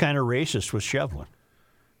 What kind of racist was Shevlin?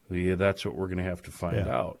 Yeah, that's what we're going to have to find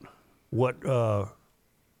out. What?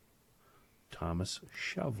 Thomas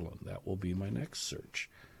Shevlin. That will be my next search.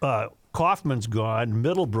 Kaufman's gone,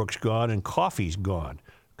 Middlebrook's gone, and Coffey's gone.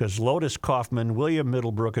 Because Lotus Kaufman, William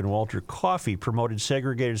Middlebrook, and Walter Coffey promoted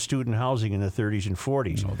segregated student housing in the 30s and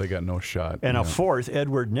 40s. No, they got no shot. And a fourth,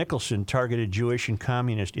 Edward Nicholson, targeted Jewish and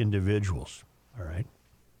communist individuals. All right.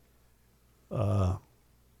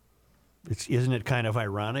 Isn't it kind of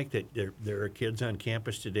ironic that there are kids on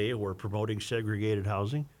campus today who are promoting segregated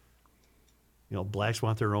housing? You know, blacks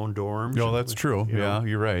want their own dorms. No, that's true. Yeah,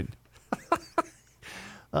 you're right.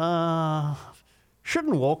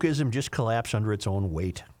 Shouldn't wokeism just collapse under its own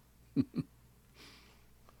weight?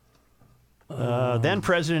 Then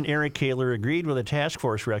President Eric Kaler agreed with a task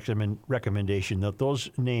force recommendation that those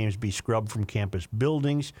names be scrubbed from campus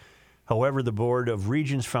buildings. However, the Board of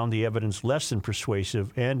Regents found the evidence less than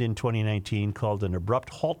persuasive and in 2019 called an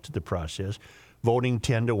abrupt halt to the process, voting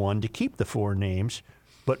 10-1 to keep the four names,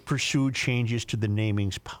 but pursued changes to the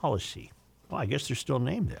namings policy. Well, I guess they're still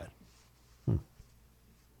named that.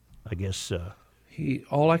 I guess...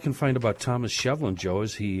 all I can find about Thomas Shevlin, Joe,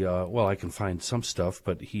 is I can find some stuff,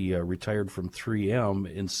 but he retired from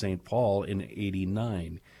 3M in St. Paul in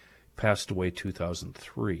 '89, passed away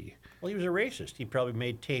 2003. Well, he was a racist. He probably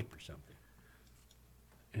made tape or something.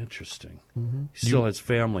 Interesting. Mm-hmm. He still has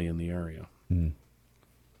family in the area.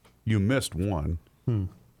 You missed one.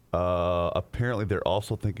 Apparently, they're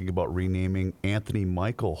also thinking about renaming Anthony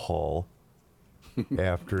Michael Hall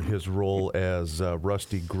after his role as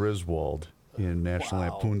Rusty Griswold in National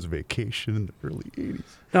Lampoon's Vacation in the early 80s.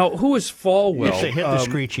 Now, who is Falwell? Hit the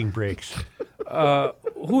screeching brakes.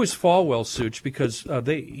 Who is Falwell, Such? Because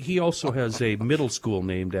he also has a middle school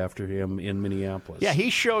named after him in Minneapolis. Yeah, he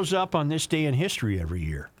shows up on this day in history every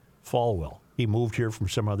year. Falwell. He moved here from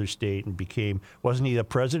some other state and wasn't he the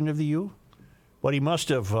president of the U? But he must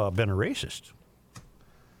have been a racist.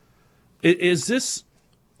 Is this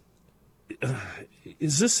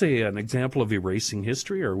Is this an example of erasing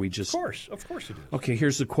history, or are we just... Of course it is. Okay,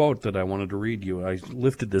 here's the quote that I wanted to read you. I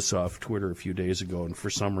lifted this off Twitter a few days ago, and for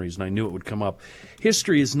some reason I knew it would come up.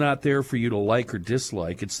 History is not there for you to like or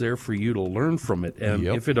dislike. It's there for you to learn from it. And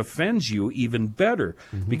if it offends you, even better,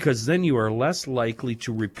 because then you are less likely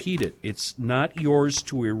to repeat it. It's not yours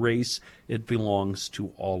to erase. It belongs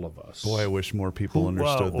to all of us. Boy, I wish more people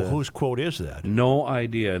understood that. Whose quote is that? No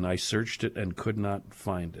idea, and I searched it and could not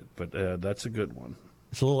find it, but that's a good one.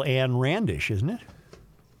 It's a little Ayn Randish, isn't it?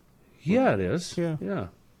 Yeah, it is. Yeah.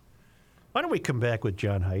 Why don't we come back with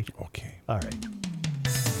John Haidt? Okay. All right.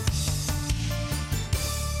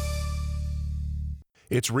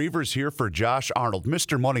 It's Reavers here for Josh Arnold.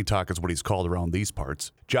 Mr. Money Talk is what he's called around these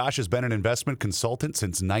parts. Josh has been an investment consultant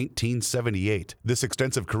since 1978. This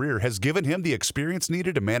extensive career has given him the experience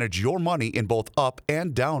needed to manage your money in both up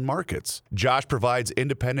and down markets. Josh provides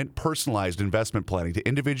independent, personalized investment planning to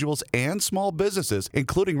individuals and small businesses,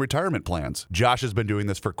 including retirement plans. Josh has been doing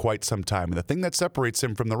this for quite some time, and the thing that separates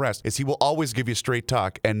him from the rest is he will always give you straight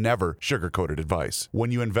talk and never sugar-coated advice.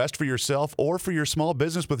 When you invest for yourself or for your small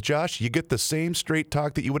business with Josh, you get the same straight talk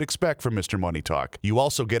that you would expect from Mr. Money Talk. You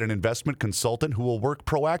also get an investment consultant who will work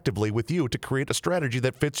proactively with you to create a strategy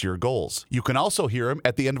that fits your goals. You can also hear him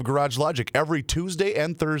at the end of Garage Logic every Tuesday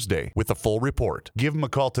and Thursday with a full report. Give him a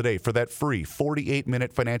call today for that free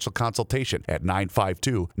 48-minute financial consultation at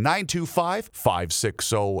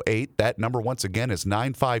 952-925-5608. That number once again is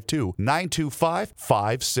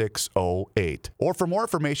 952-925-5608. Or for more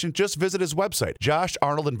information, just visit his website,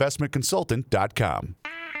 JoshArnoldInvestmentConsultant.com.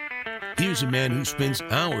 Here's a man who spends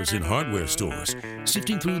hours in hardware stores,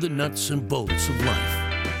 sifting through the nuts and bolts of life.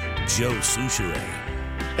 Joe Souchere.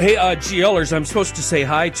 Hey, GLers, I'm supposed to say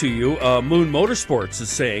hi to you. Moon Motorsports is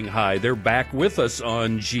saying hi. They're back with us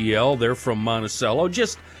on GL. They're from Monticello.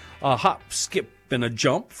 Just a hop, skip, and a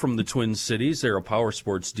jump from the Twin Cities. They're a power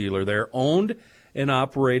sports dealer. They're owned and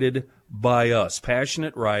operated by us,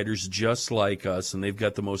 passionate riders just like us, and they've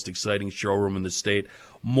got the most exciting showroom in the state.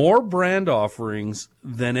 More brand offerings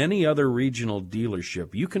than any other regional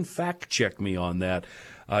dealership. You can fact check me on that.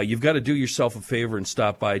 You've got to do yourself a favor and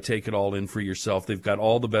stop by, take it all in for yourself. They've got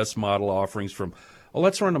all the best model offerings from,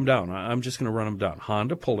 let's run them down. I'm just going to run them down.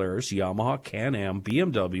 Honda, Polaris, Yamaha, Can-Am,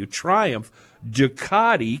 BMW, Triumph,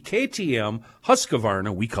 Ducati, KTM,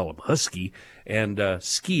 Husqvarna, we call them Husky, and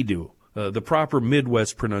Ski-Doo. The proper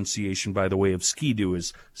Midwest pronunciation, by the way, of Ski-Doo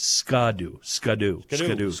is Skidoo. Skidoo. Yeah,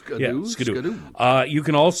 Skidoo. You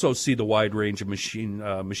can also see the wide range of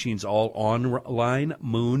machines all online,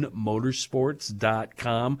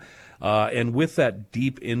 moonmotorsports.com. And with that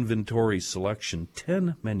deep inventory selection,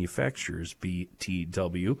 10 manufacturers,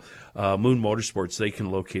 BTW, Moon Motorsports, they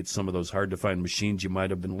can locate some of those hard-to-find machines you might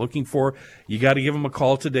have been looking for. You got to give them a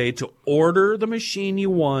call today to order the machine you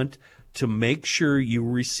want, to make sure you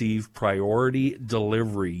receive priority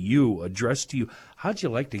delivery. Addressed to you. How'd you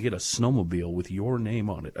like to get a snowmobile with your name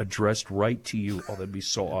on it, addressed right to you? Oh, that'd be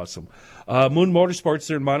so awesome. Moon Motorsports,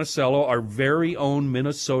 they're in Monticello, our very own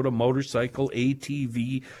Minnesota motorcycle,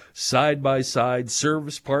 ATV, side-by-side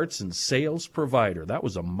service parts and sales provider. That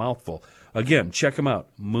was a mouthful. Again, check them out,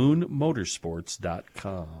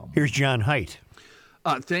 moonmotorsports.com. Here's John Haidt.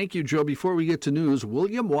 Thank you, Joe. Before we get to news,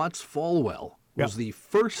 William Watts Falwell was the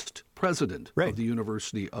first president of the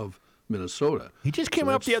University of Minnesota. He just came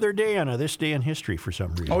up the other day on This Day in History for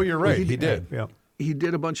some reason. Oh, you're right. He did. Yeah. He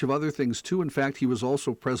did a bunch of other things, too. In fact, he was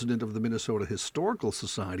also president of the Minnesota Historical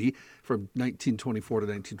Society from 1924 to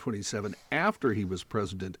 1927 after he was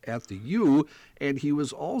president at the U, and he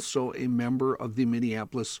was also a member of the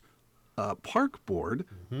Minneapolis Park Board,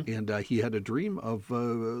 and he had a dream of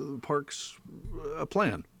a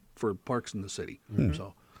plan for parks in the city.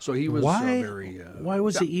 So he was very... why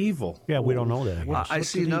was he evil? Yeah, we don't know that. I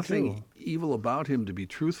see nothing evil about him, to be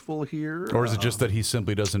truthful here. Or is it just that he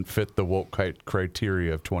simply doesn't fit the woke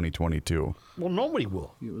criteria of 2022? Well, nobody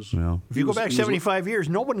will. If you go back 75 years,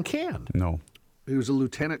 no one can. No. He was a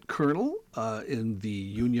lieutenant colonel in the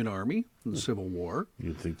Union Army in the Civil War.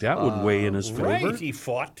 You'd think that would weigh in his favor. Right, he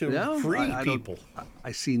fought to free people.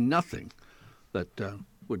 I see nothing that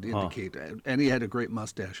would indicate, and he had a great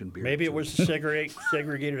mustache and beard. Maybe it was a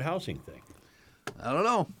segregated housing thing. I don't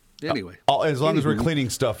know. Anyway. As long as we're cleaning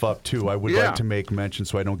stuff up, too, I would like to make mention,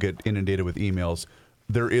 so I don't get inundated with emails,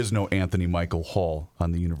 there is no Anthony Michael Hall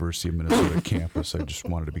on the University of Minnesota campus. I just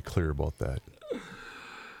wanted to be clear about that.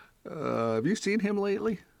 Have you seen him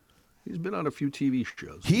lately? He's been on a few TV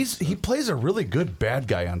shows. He plays a really good bad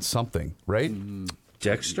guy on something, right?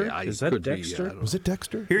 Dexter? Yeah, Is that could be, Dexter? I don't Was it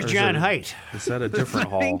Dexter? Here's John Haidt. Is that a different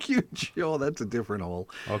hall? Thank you, Joe. That's a different hall.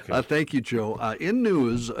 Okay. Thank you, Joe. In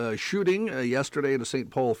news, shooting yesterday at a St.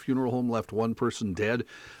 Paul funeral home left one person dead.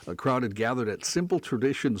 A crowd had gathered at Simple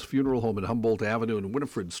Traditions Funeral Home at Humboldt Avenue and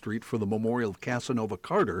Winifred Street for the memorial of Casanova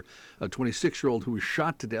Carter, a 26-year-old who was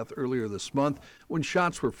shot to death earlier this month when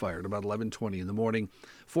shots were fired about 11:20 in the morning.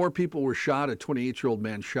 4 people were shot. A 28-year-old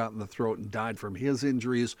man shot in the throat and died from his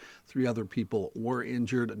injuries. 3 other people were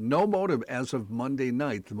injured. No motive as of Monday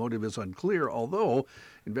night. The motive is unclear, although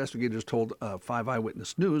investigators told 5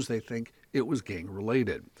 Eyewitness News they think it was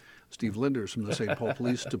gang-related. Steve Linders from the St. Paul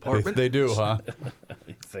Police Department. They do, huh?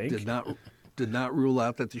 Did not rule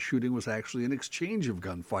out that the shooting was actually an exchange of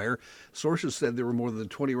gunfire. Sources said there were more than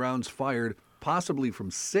 20 rounds fired, possibly from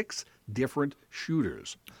 6 different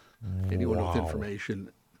shooters. Anyone with information,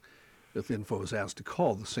 if info is asked to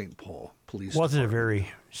call the St. Paul Police Wasn't a very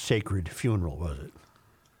sacred funeral, was it?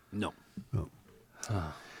 No. No.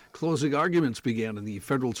 Closing arguments began in the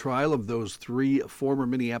federal trial of those 3 former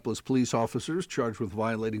Minneapolis police officers charged with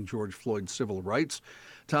violating George Floyd's civil rights.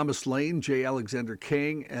 Thomas Lane, J. Alexander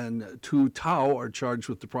Kang, and Tu Tao are charged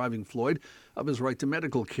with depriving Floyd of his right to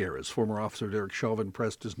medical care as former officer Derek Chauvin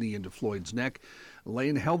pressed his knee into Floyd's neck.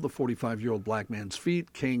 Lane held the 45-year-old black man's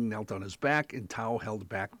feet, Kang knelt on his back, and Tao held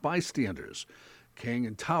back bystanders. Kang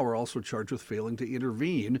and Tao are also charged with failing to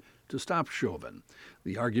intervene to stop Chauvin.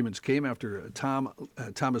 The arguments came after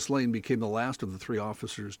Thomas Lane became the last of the 3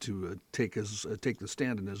 officers to take the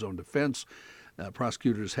stand in his own defense.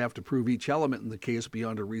 Prosecutors have to prove each element in the case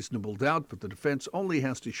beyond a reasonable doubt, but the defense only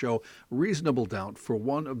has to show reasonable doubt for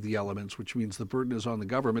one of the elements, which means the burden is on the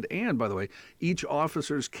government. And, by the way, each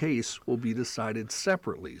officer's case will be decided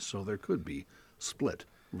separately, so there could be split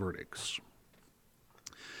verdicts.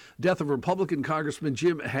 Death of Republican Congressman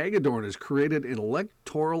Jim Hagedorn has created an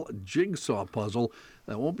electoral jigsaw puzzle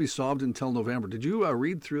that won't be solved until November. Did you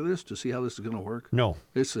read through this to see how this is going to work? No.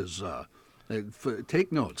 This is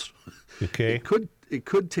take notes. Okay. It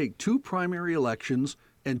could take 2 primary elections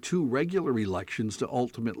and 2 regular elections to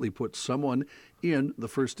ultimately put someone in the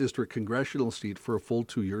 1st District congressional seat for a full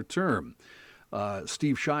 2-year term.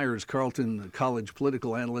 Steve Shires, Carleton College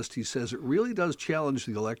political analyst, he says it really does challenge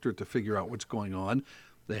the electorate to figure out what's going on.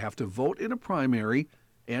 They have to vote in a primary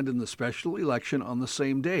and in the special election on the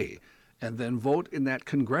same day, and then vote in that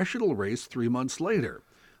congressional race 3 months later.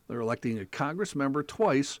 They're electing a Congress member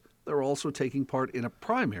twice. They're also taking part in a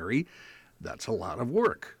primary. That's a lot of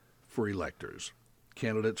work for electors.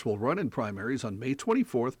 Candidates will run in primaries on May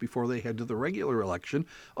 24th before they head to the regular election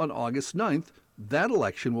on August 9th. That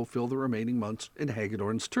election will fill the remaining months in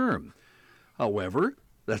Hagedorn's term. However,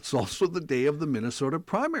 that's also the day of the Minnesota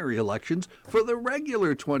primary elections for the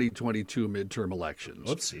regular 2022 midterm elections.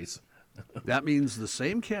 Oopsies. That means the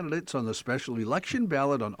same candidates on the special election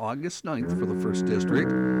ballot on August 9th for the 1st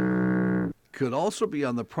District could also be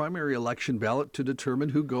on the primary election ballot to determine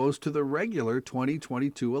who goes to the regular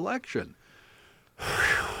 2022 election.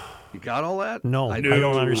 You got all that? No, I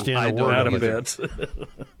don't understand the word a bit.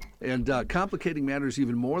 And complicating matters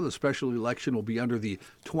even more, the special election will be under the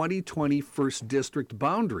 2020 1st District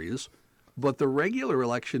boundaries, but the regular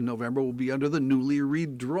election in November will be under the newly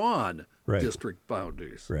redrawn district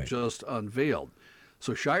boundaries, just unveiled.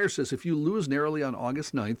 So Shire says if you lose narrowly on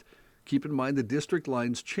August 9th, keep in mind the district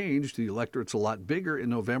lines changed. The electorate's a lot bigger in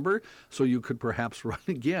November, so you could perhaps run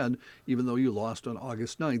again, even though you lost on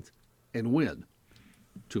August 9th, and win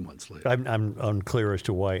 2 months later. I'm unclear as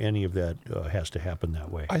to why any of that has to happen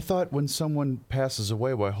that way. I thought when someone passes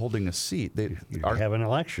away while holding a seat, they have an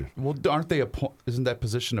election. Well, aren't they? Isn't that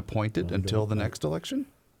position appointed until the next election?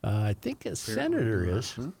 I think a senator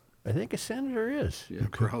is. I think a senator is. Yeah,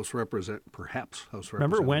 perhaps House Representative.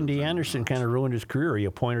 Remember, Wendy Anderson kind of ruined his career. He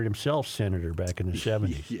appointed himself senator back in the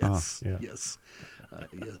 70s. Yes, yes.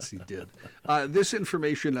 Yes, he did. This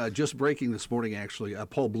information just breaking this morning, actually.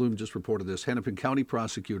 Paul Bloom just reported this. Hennepin County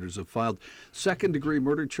prosecutors have filed second-degree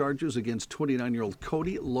murder charges against 29-year-old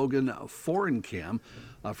Cody Logan Forencam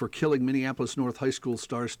for killing Minneapolis North High School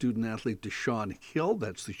star student-athlete Deshaun Hill.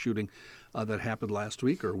 That's the shooting that happened last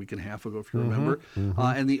week or a week and a half ago, if you remember.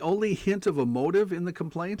 And the only hint of a motive in the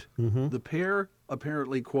complaint, the pair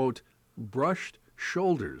apparently, quote, brushed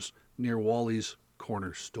shoulders near Wally's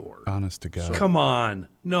corner store. Honest to God. Come on.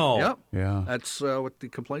 No. Yep. Yeah. That's what the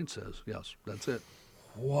complaint says. Yes, that's it.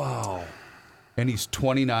 Wow. And he's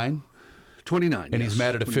 29? 29. And he's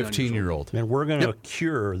mad at a 15-year-old. And we're going to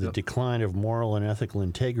cure the decline of moral and ethical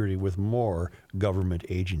integrity with more government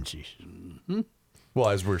agencies. Well,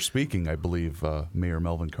 as we're speaking, I believe Mayor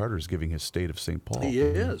Melvin Carter is giving his state of St. Paul. He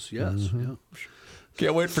is, yes. Yeah.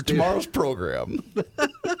 Can't wait for tomorrow's program.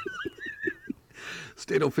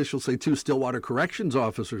 State officials say 2 Stillwater corrections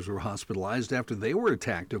officers were hospitalized after they were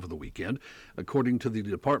attacked over the weekend. According to the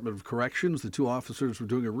Department of Corrections, the 2 officers were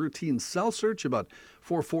doing a routine cell search about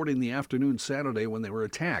 4:40 in the afternoon Saturday when they were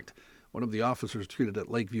attacked. One of the officers treated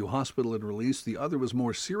at Lakeview Hospital and released. The other was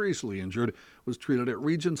more seriously injured, was treated at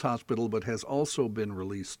Regents Hospital, but has also been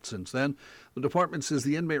released since then. The department says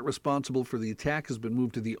the inmate responsible for the attack has been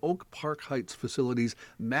moved to the Oak Park Heights facility's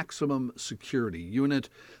maximum security unit.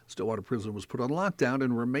 Stillwater Prison was put on lockdown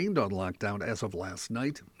and remained on lockdown as of last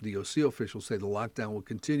night. DOC officials say the lockdown will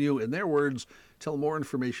continue, in their words, till more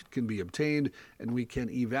information can be obtained and we can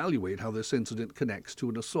evaluate how this incident connects to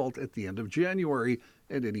an assault at the end of January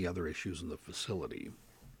and any other issues in the facility.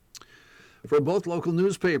 From both local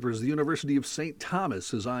newspapers, the University of St.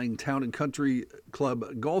 Thomas is eyeing Town and Country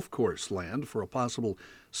Club golf course land for a possible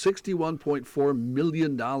 $61.4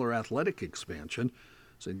 million athletic expansion.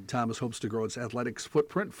 St. Thomas hopes to grow its athletics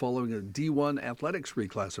footprint following a D1 athletics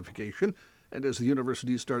reclassification and as the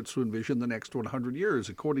university starts to envision the next 100 years,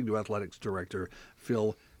 according to athletics director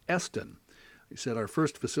Phil Eston. He said, our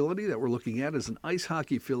first facility that we're looking at is an ice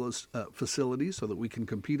hockey facility so that we can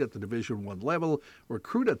compete at the Division I level,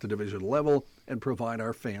 recruit at the division level, and provide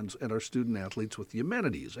our fans and our student athletes with the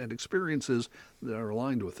amenities and experiences that are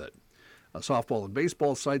aligned with it. Softball and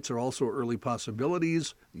baseball sites are also early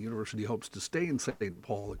possibilities. The university hopes to stay in St.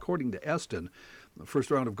 Paul, according to Eston. The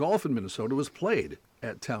first round of golf in Minnesota was played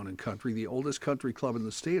at Town and Country, the oldest country club in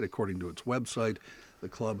the state, according to its website. The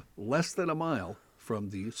club less than a mile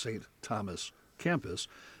from the St. Thomas campus.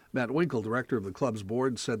 Matt Winkle, director of the club's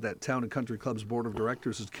board, said that Town and Country Club's board of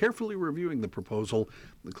directors is carefully reviewing the proposal.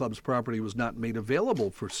 The club's property was not made available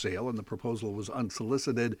for sale, and the proposal was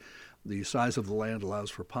unsolicited. The size of the land allows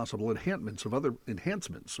for possible enhancements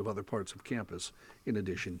of other parts of campus, in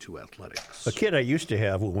addition to athletics. A kid I used to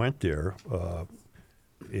have who went there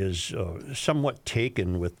is somewhat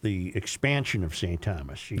taken with the expansion of St.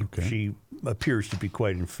 Thomas. She appears to be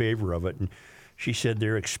quite in favor of it, and she said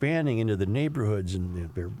they're expanding into the neighborhoods and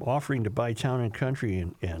they're offering to buy Town and Country.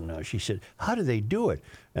 And she said, how do they do it?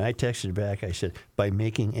 And I texted back, I said, by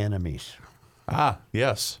making enemies. Ah,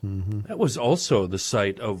 yes. Mm-hmm. That was also the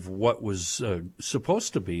site of what was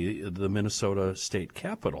supposed to be the Minnesota State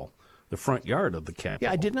Capitol, the front yard of the Capitol.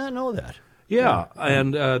 Yeah, I did not know that. Yeah,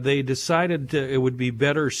 and they decided it would be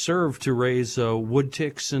better served to raise wood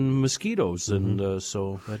ticks and mosquitoes, and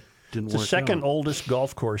so that didn't It's work the second out. oldest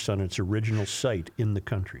golf course on its original site in the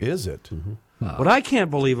country. Is it? Mm-hmm. What I can't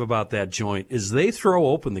believe about that joint is they throw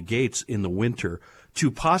open the gates in the winter to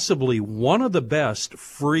possibly one of the best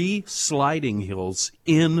free sliding hills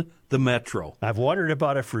in the metro. I've wondered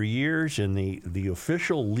about it for years, and the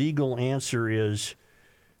official legal answer is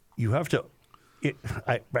you have to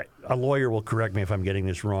a lawyer will correct me if I'm getting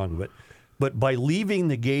this wrong, but by leaving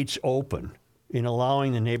the gates open and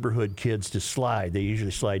allowing the neighborhood kids to slide, they usually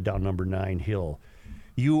slide down number 9 hill,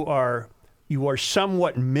 you are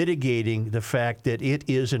somewhat mitigating the fact that it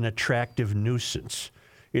is an attractive nuisance.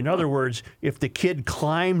 In other words, if the kid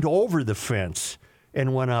climbed over the fence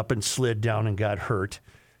and went up and slid down and got hurt,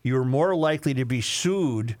 you're more likely to be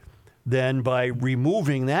sued than by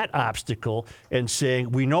removing that obstacle and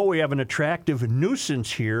saying, we know we have an attractive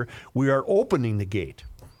nuisance here, we are opening the gate.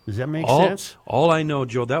 Does that make sense? All I know,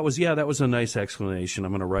 Joe, that was a nice explanation.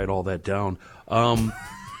 I'm going to write all that down. I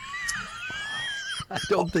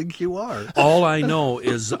don't think you are. All I know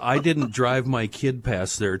is I didn't drive my kid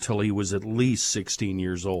past there till he was at least 16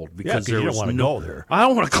 years old because you there don't was want to go there. I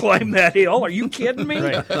don't want to climb that hill. Are you kidding me?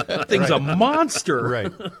 Right. That thing's a monster.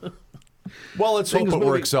 Right. Well, let's hope it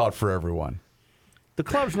works out for everyone. The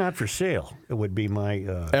club's not for sale. It would be my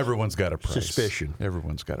Everyone's got a price. suspicion.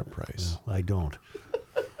 Everyone's got a price. I don't.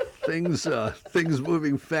 Things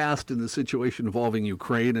moving fast in the situation involving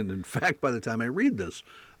Ukraine, and in fact, by the time I read this,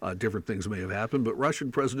 different things may have happened. But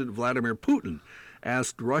Russian President Vladimir Putin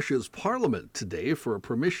asked Russia's parliament today for a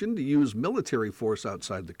permission to use military force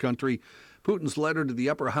outside the country. Putin's letter to the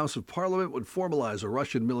upper house of parliament would formalize a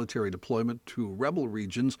Russian military deployment to rebel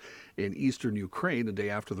regions in eastern Ukraine a day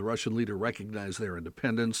after the Russian leader recognized their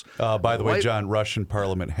independence. By the way, John, Russian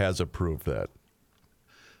parliament has approved that.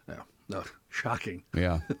 No, shocking.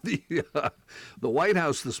 Yeah. The White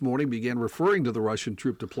House this morning began referring to the Russian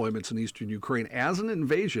troop deployments in eastern Ukraine as an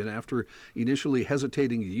invasion after initially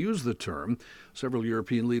hesitating to use the term. Several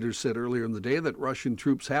European leaders said earlier in the day that Russian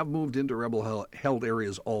troops have moved into rebel-held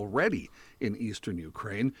areas already in eastern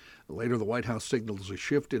Ukraine. Later, the White House signals a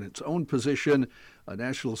shift in its own position.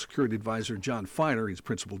 National Security Advisor John Feiner, he's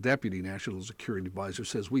Principal Deputy National Security Advisor,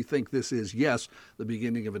 says, we think this is, yes, the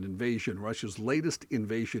beginning of an invasion, Russia's latest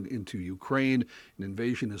invasion into Ukraine. An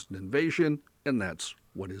invasion is an invasion, and that's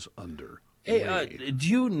what is under Hey, do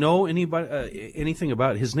you know anything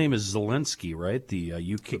about his name is Zelensky, right? The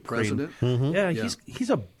UK president. Yeah, he's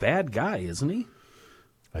a bad guy, isn't he?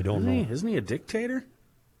 I don't know. Isn't he a dictator?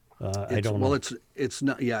 I don't know. Well, it's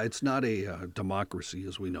not. Yeah, it's not a democracy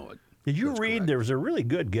as we know it. Did you read? There was a really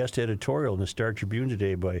good guest editorial in the Star Tribune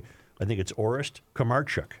today by, I think it's Orest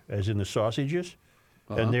Kamarchuk, as in the sausages,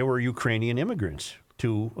 and they were Ukrainian immigrants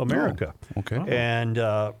to America. Oh, okay. And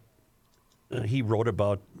he wrote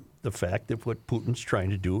about the fact that what Putin's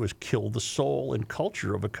trying to do is kill the soul and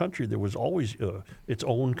culture of a country that was always its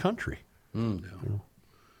own country. Yeah.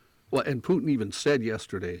 Well, and Putin even said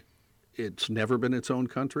yesterday, it's never been its own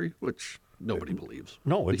country, which nobody believes.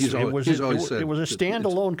 No, it was a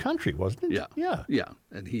standalone country, wasn't it? Yeah.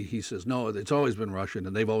 And he says, no, it's always been Russian,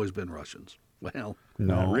 and they've always been Russians. Well,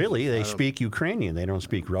 no, really, they speak Ukrainian. They don't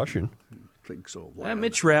speak Russian. I think so.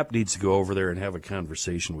 Mitch Rapp needs to go over there and have a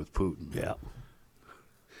conversation with Putin. Yeah.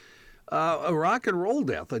 A rock and roll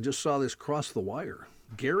death. I just saw this cross the wire.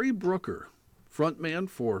 Gary Brooker, frontman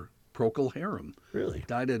for Procol Harum, really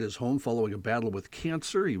died at his home following a battle with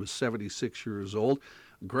cancer. He was 76 years old.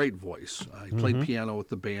 Great voice. He played piano with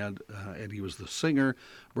the band, and he was the singer.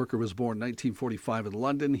 Brooker was born in 1945 in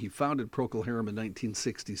London. He founded Procol Harum in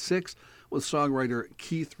 1966 with songwriter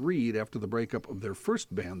Keith Reed after the breakup of their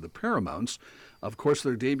first band, the Paramounts. Of course,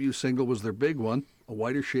 their debut single was their big one, A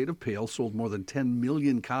Whiter Shade of Pale, sold more than 10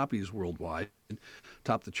 million copies worldwide,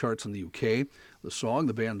 topped the charts in the UK. The song,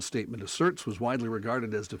 the band's statement asserts, was widely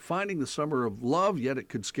regarded as defining the summer of love, yet it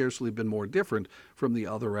could scarcely have been more different from the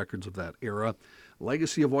other records of that era.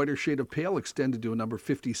 Legacy of Whiter Shade of Pale extended to a number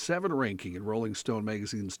 57 ranking in Rolling Stone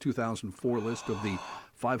magazine's 2004 list of the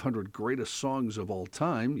 500 greatest songs of all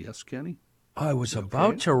time. Yes, Kenny? I was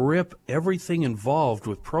about to rip everything involved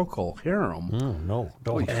with Procol Harum. No,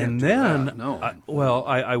 don't. And then,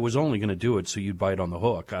 I was only going to do it so you'd bite on the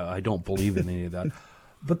hook. I don't believe in any of that.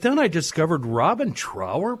 But then I discovered Robin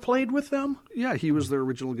Trower played with them? Yeah, he was their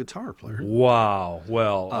original guitar player. Wow.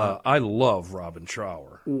 Well, I love Robin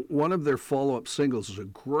Trower. One of their follow-up singles is a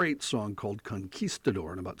great song called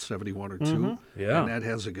Conquistador in about 71 or 2. Yeah. And that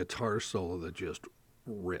has a guitar solo that just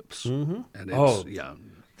rips. And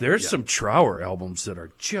There's some Trower albums that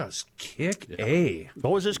are just kick-A.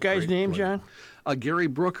 What was this guy's name, John? Gary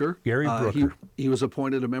Brooker. Gary Brooker. He was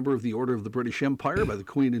appointed a member of the Order of the British Empire by the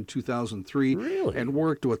Queen in 2003. Really? And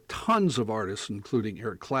worked with tons of artists, including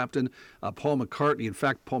Eric Clapton, Paul McCartney. In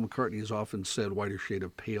fact, Paul McCartney has often said Whiter Shade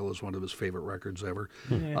of Pale is one of his favorite records ever.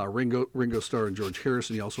 Ringo Starr and George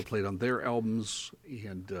Harrison, he also played on their albums,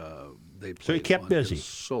 and they played so he kept on busy. his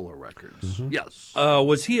solo records. Yes.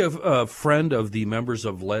 Was he a friend of the members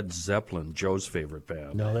of Led Zeppelin, Joe's favorite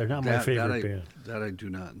band? No, they're not my favorite band. That I do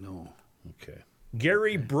not know. Okay.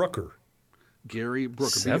 Gary Brooker. Gary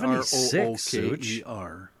Brooker. 76,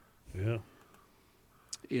 Brooker. Yeah.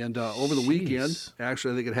 And over the weekend,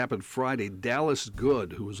 actually I think it happened Friday, Dallas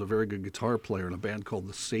Good, who was a very good guitar player in a band called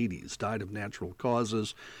the Sadies, died of natural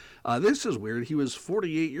causes. This is weird. He was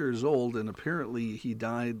 48 years old, and apparently he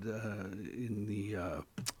died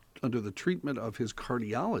under the treatment of his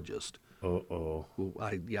cardiologist. Uh-oh.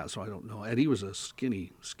 So I don't know. And he was a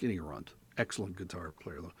skinny runt. Excellent guitar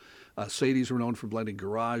player, though. Sadies were known for blending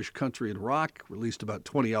garage, country, and rock, released about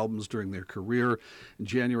 20 albums during their career. In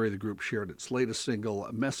January, the group shared its latest single,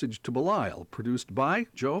 A Message to Belial, produced by,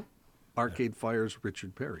 Joe, Arcade Fire's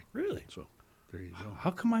Richard Perry. Really? So there you go. How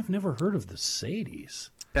come I've never heard of the Sadies?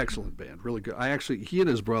 Excellent band, really good. He and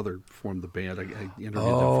his brother formed the band. I interviewed them.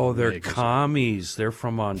 Oh, they're commies. They're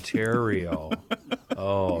from Ontario.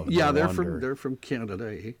 Yeah, they're from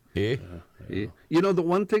Canada. Eh? You know, the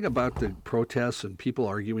one thing about the protests and people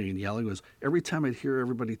arguing and yelling was every time I'd hear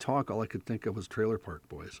everybody talk, all I could think of was Trailer Park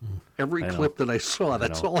Boys. Every clip that I saw,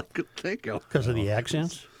 that's all I could think of. Because of the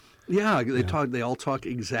accents? Yeah, they all talk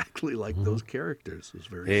exactly like those characters. It's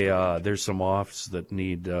very strange. There's some offs that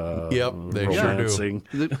need they romancing.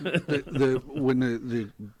 sure do. When the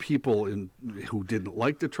people who didn't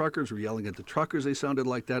like the truckers were yelling at the truckers, they sounded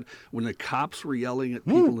like that. When the cops were yelling at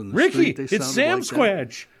people in the street, they sounded it's Sam like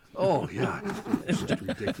Squatch. Oh, yeah. It's just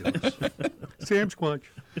ridiculous. Sam Squatch.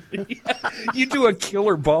 You do a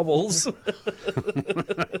Killer Bubbles.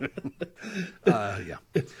 Yeah.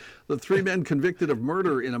 The three men convicted of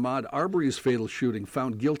murder in Ahmaud Arbery's fatal shooting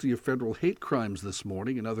found guilty of federal hate crimes this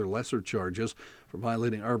morning and other lesser charges for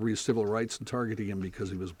violating Arbery's civil rights and targeting him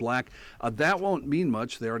because he was black. That won't mean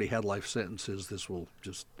much. They already had life sentences. This will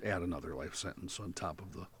just add another life sentence on top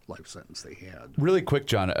of the life sentence they had. Really quick,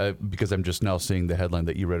 John, because I'm just now seeing the headline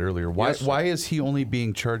that you read earlier. Why is he only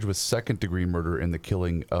being charged with second-degree murder in the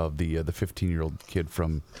killing of the 15-year-old kid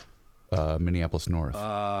from Minneapolis North?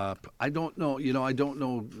 I don't know. I don't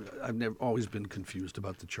know. I've always been confused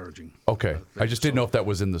about the charging. Okay. I just didn't know if that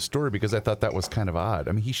was in the story because I thought that was kind of odd.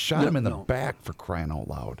 I mean, he shot him in the back, for crying out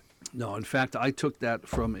loud. No, in fact, I took that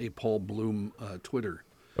from a Paul Bloom Twitter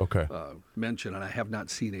mention, and I have not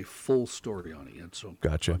seen a full story on it yet. So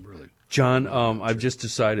gotcha. John, I've just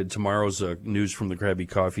decided tomorrow's news from the Krabby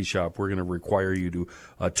Coffee Shop. We're going to require you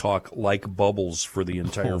to talk like Bubbles for the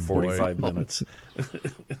entire 45 minutes.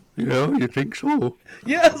 Yeah, you think so?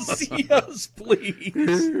 Yes, yes, please.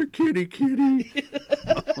 Here, kitty, kitty.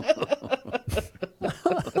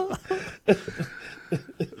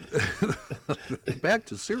 Back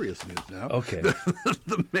to serious news now. Okay.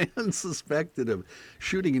 The man suspected of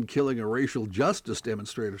shooting and killing a racial justice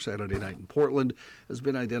demonstrator Saturday night in Portland has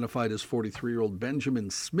been identified as 43-year-old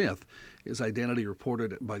Benjamin Smith. His identity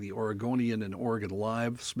reported by the Oregonian and Oregon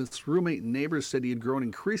Live. Smith's roommate and neighbors said he had grown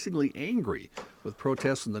increasingly angry with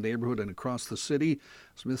protests in the neighborhood and across the city.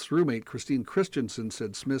 Smith's roommate, Christine Christensen,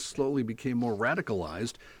 said Smith slowly became more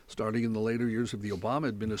radicalized, starting in the later years of the Obama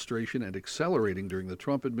administration and accelerating during the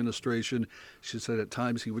Trump administration. She said at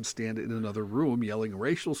times he would stand in another room yelling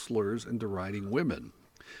racial slurs and deriding women.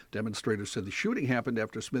 Demonstrators said the shooting happened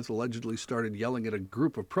after Smith allegedly started yelling at a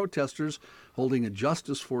group of protesters holding a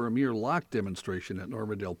Justice for Amir Locke demonstration at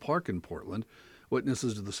Normandale Park in Portland.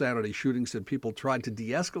 Witnesses to the Saturday shooting said people tried to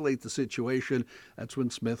de-escalate the situation. That's when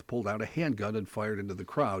Smith pulled out a handgun and fired into the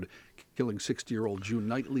crowd, killing 60-year-old June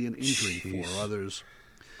Knightley and injuring 4 others.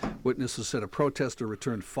 Witnesses said a protester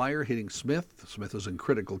returned fire, hitting Smith. Smith is in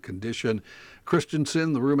critical condition.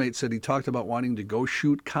 Christensen, the roommate, said he talked about wanting to go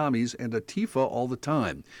shoot commies and Antifa all the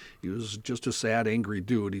time. He was just a sad, angry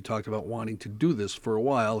dude. He talked about wanting to do this for a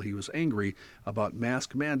while. He was angry about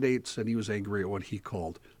mask mandates, and he was angry at what he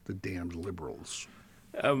called the damned liberals.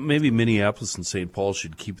 Maybe Minneapolis and St. Paul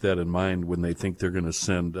should keep that in mind when they think they're going to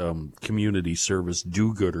send community service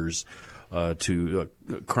do-gooders to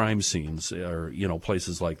crime scenes or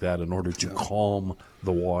places like that in order to calm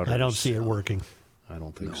the waters. I don't see it working. I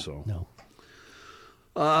don't think so. No.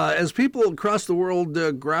 As people across the world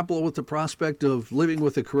grapple with the prospect of living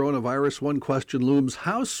with the coronavirus, one question looms: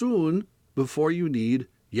 how soon before you need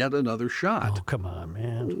yet another shot? Oh, come on,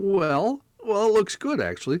 man. Well, it looks good,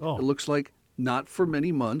 actually. It looks like not for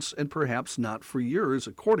many months and perhaps not for years,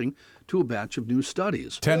 according to a batch of new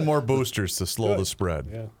studies. 10 more boosters to slow the spread.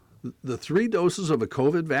 Yeah. The 3 doses of a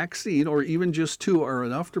COVID vaccine, or even just 2, are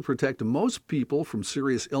enough to protect most people from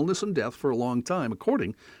serious illness and death for a long time,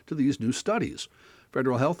 according to these new studies.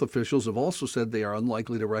 Federal health officials have also said they are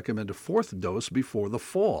unlikely to recommend a 4th dose before the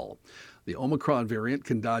fall. The Omicron variant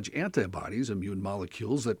can dodge antibodies, immune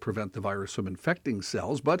molecules that prevent the virus from infecting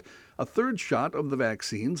cells, but a 3rd shot of the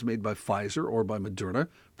vaccines made by Pfizer or by Moderna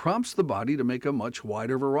prompts the body to make a much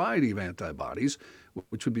wider variety of antibodies,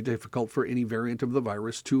 which would be difficult for any variant of the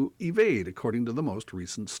virus to evade, according to the most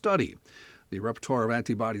recent study. The repertoire of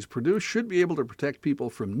antibodies produced should be able to protect people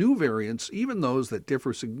from new variants, even those that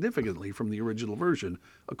differ significantly from the original version,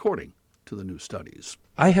 according to the new studies.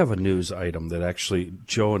 I have a news item that actually,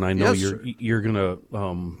 Joe, and I know Yes, you're going to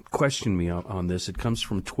question me on this. It comes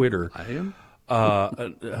from Twitter. I am.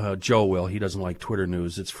 Joe will. He doesn't like Twitter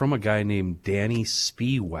news. It's from a guy named Danny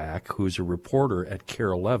Spiewak, who's a reporter at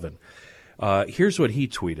KARE 11. Here's what he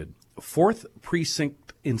tweeted. 4th Precinct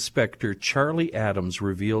Inspector Charlie Adams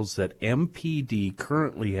reveals that MPD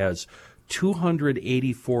currently has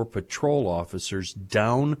 284 patrol officers,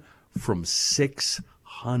 down from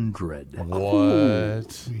 600. What?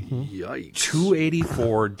 Yikes.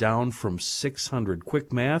 284 down from 600.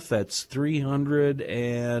 Quick math, that's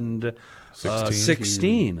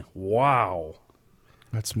 316. Wow.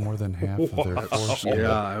 That's more than half of their force.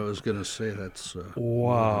 Yeah, I was going to say that's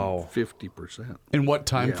wow, 50%. In what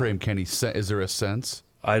time frame can he set? Is there a sense?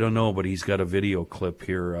 I don't know, but he's got a video clip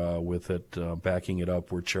here with it backing it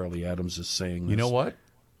up where Charlie Adams is saying this. You know what?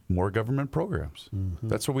 More government programs.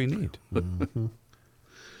 That's what we need.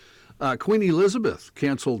 Queen Elizabeth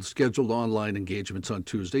canceled scheduled online engagements on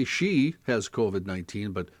Tuesday. She has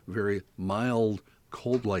COVID-19, but very mild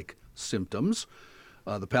cold-like symptoms.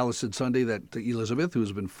 The palace said Sunday that Elizabeth, who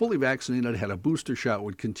has been fully vaccinated, had a booster shot,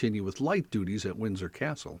 would continue with light duties at Windsor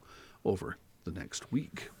Castle over the next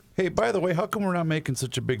week. Hey, by the way, how come we're not making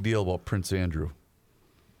such a big deal about Prince Andrew?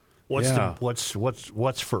 What's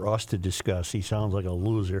for us to discuss? He sounds like a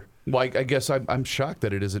loser. Well, I guess I'm shocked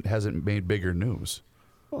that it hasn't made bigger news.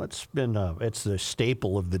 Well, it's the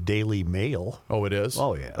staple of the Daily Mail. Oh, it is?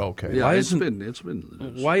 Oh, yeah. Okay. Yeah, Why it's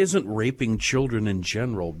been Why isn't raping children in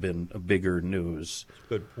general been a bigger news?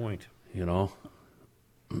 Good point. You know?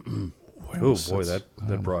 Oh boy,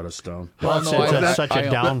 that brought us down. Well, no, that's such a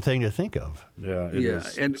down thing to think of. Yeah, it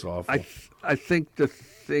is. And It's awful. I think the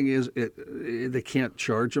thing is, they can't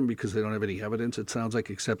charge him because they don't have any evidence. It sounds like,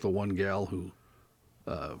 except the one gal who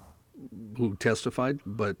testified,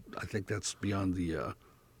 but I think that's beyond the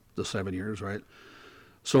 7 years, right?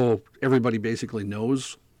 So everybody basically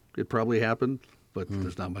knows it probably happened, but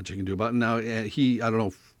there's not much you can do about it. Now, I don't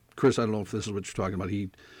know, Chris, I don't know if this is what you're talking about. He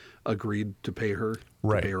agreed to pay her,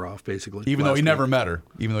 to pay her off, basically. Even though he never met her.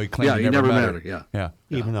 Even though he claimed he never met her. Yeah.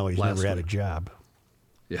 Even though he's Last never had a week. job.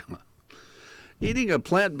 Yeah. Eating a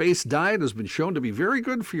plant-based diet has been shown to be very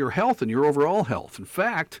good for your health and your overall health. In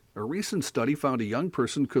fact, a recent study found a young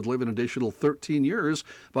person could live an additional 13 years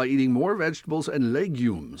by eating more vegetables and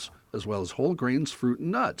legumes, as well as whole grains, fruit, and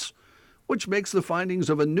nuts, which makes the findings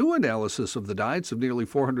of a new analysis of the diets of nearly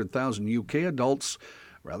 400,000 UK adults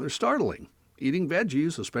rather startling. Eating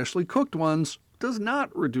veggies, especially cooked ones, does not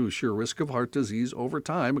reduce your risk of heart disease over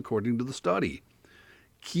time, according to the study.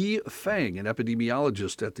 Qi Feng, an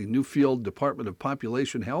epidemiologist at the Newfield Department of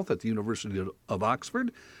Population Health at the University of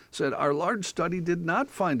Oxford, said our large study did not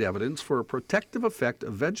find evidence for a protective effect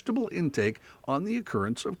of vegetable intake on the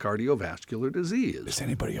occurrence of cardiovascular disease. Is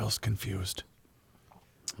anybody else confused?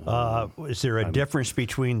 Is there a difference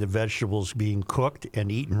between the vegetables being cooked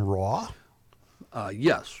and eaten raw?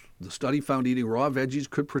 Yes. The study found eating raw veggies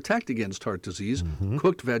could protect against heart disease.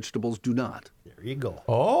 Cooked vegetables do not. There you go.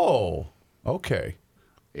 Oh, okay.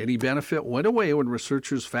 Any benefit went away when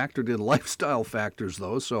researchers factored in lifestyle factors,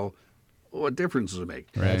 though, so what difference does it make?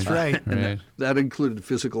 That's right. Right. That included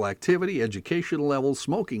physical activity, education levels,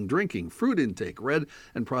 smoking, drinking, fruit intake, red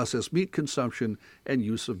and processed meat consumption, and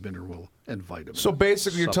use of mineral and vitamin. So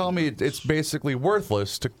basically, you're telling me it's basically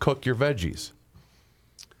worthless to cook your veggies.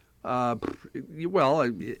 Well,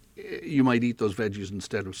 you might eat those veggies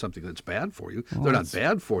instead of something that's bad for you. They're not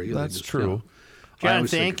bad for you. That's true. I John,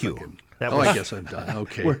 always think thank you. if I can- That I was- guess I'm done.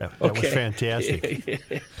 Okay. That was fantastic.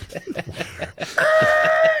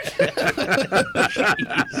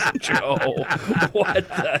 Joe, what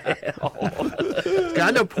the hell? Got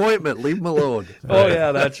an appointment. Leave him alone. Oh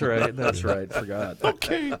yeah, that's right. That's right. Forgot.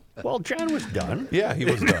 Okay. Well, John was done. Yeah, he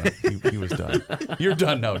was done. He was done. You're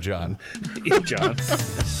done now, John. John.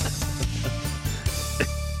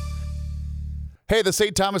 Hey, the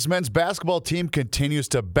St. Thomas men's basketball team continues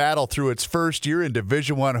to battle through its first year in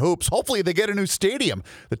Division I hoops. Hopefully they get a new stadium.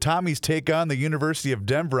 The Tommies take on the University of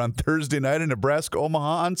Denver on Thursday night and Nebraska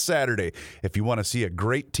Omaha on Saturday. If you want to see a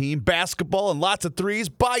great team, basketball, and lots of threes,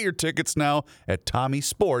 buy your tickets now at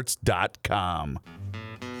TommySports.com.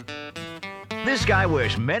 This guy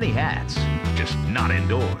wears many hats, just not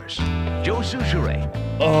indoors. Joe Souchere.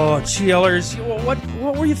 Oh, GLers,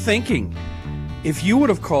 what were you thinking? If you would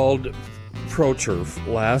have called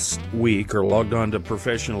ProTurf last week or logged on to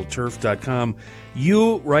professionalturf.com,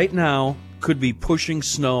 you right now could be pushing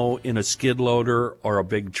snow in a skid loader or a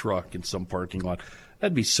big truck in some parking lot.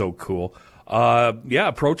 That'd be so cool.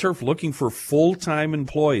 Yeah, ProTurf looking for full-time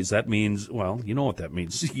employees. That means, well, you know what that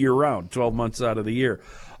means, year-round, 12 months out of the year.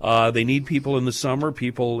 They need people in the summer,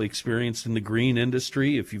 people experienced in the green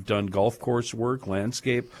industry. If you've done golf course work,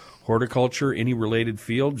 landscape, horticulture, any related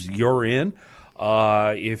fields, you're in.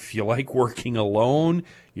 If you like working alone,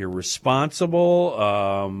 you're responsible,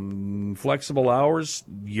 flexible hours,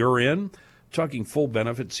 you're in. Talking full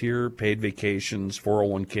benefits here, paid vacations,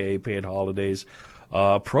 401k, paid holidays.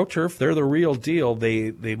 ProTurf, they're the real deal.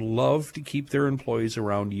 They love to keep their employees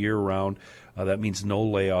around year-round. That means no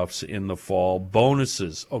layoffs in the fall.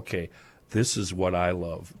 Bonuses. Okay, this is what I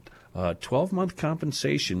love. 12-month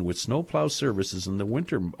compensation with snowplow services in the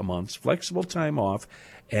winter months, flexible time off,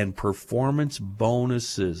 and performance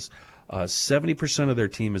bonuses. 70% of their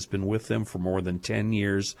team has been with them for more than 10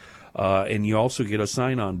 years. And you also get a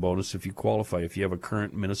sign-on bonus if you qualify, if you have a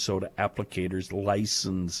current Minnesota applicator's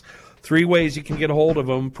license. 3 ways you can get a hold of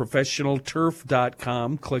them: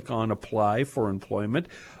 professionalturf.com, click on apply for employment,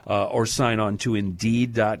 or sign on to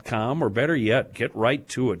indeed.com, or better yet, get right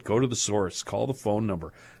to it. Go to the source. Call the phone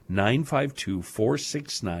number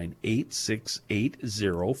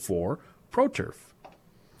 952-469-8680 for ProTurf.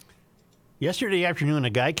 Yesterday afternoon, a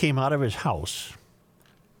guy came out of his house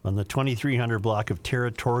on the 2300 block of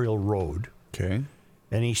Territorial Road. Okay.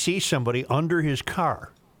 And he sees somebody under his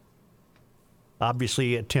car,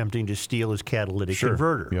 obviously attempting to steal his catalytic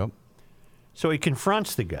converter. Yep. So he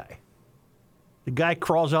confronts the guy. The guy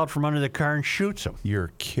crawls out from under the car and shoots him.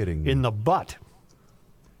 You're kidding me. In the butt.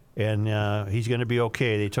 And he's going to be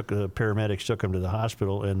okay. They took the paramedics took him to the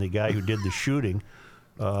hospital, and the guy who did the shooting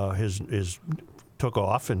took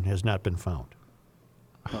off and has not been found.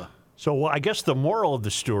 So I guess the moral of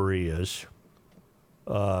the story is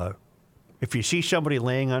if you see somebody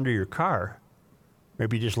laying under your car,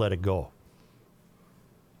 maybe just let it go.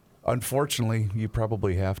 Unfortunately, you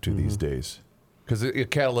probably have to these days. Because a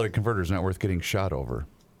catalytic converter is not worth getting shot over.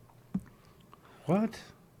 What?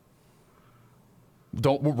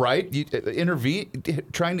 Right?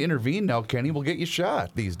 Trying to intervene now, Kenny, will get you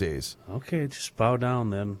shot these days. Okay, just bow down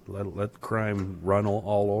then. Let crime run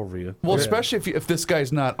all over you. Well, especially if this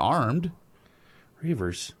guy's not armed.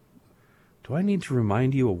 Reavers, do I need to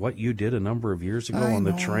remind you of what you did a number of years ago on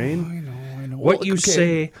the train? I know. What you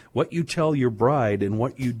say, what you tell your bride, and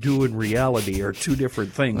what you do in reality are two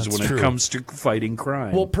different things when it comes to fighting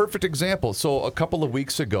crime. Well, perfect example. So a couple of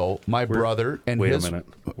weeks ago, my brother and Wait his... a minute.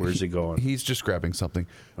 Where's he going? He's just grabbing something.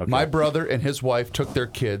 Okay. My brother and his wife took their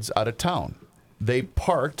kids out of town. They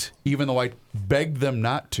parked, even though I begged them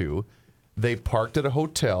not to, they parked at a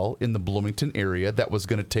hotel in the Bloomington area that was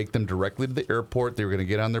going to take them directly to the airport. They were going to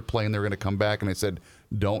get on their plane. They were going to come back. And I said,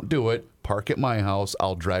 don't do it. Park at my house.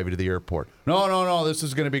 I'll drive you to the airport. No. This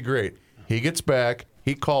is going to be great. He gets back.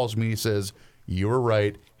 He calls me. He says, you were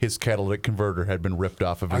right. His catalytic converter had been ripped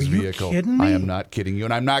off of his vehicle. Are you kidding me? I am not kidding you.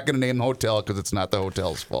 And I'm not going to name the hotel because it's not the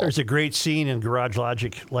hotel's fault. There's a great scene in Garage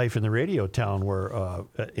Logic Life in the Radio Town where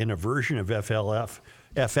in a version of FFLF,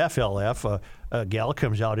 a gal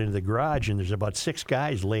comes out into the garage and there's about 6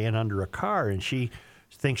 guys laying under a car and she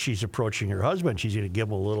thinks she's approaching her husband. She's going to give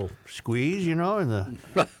him a little squeeze, in the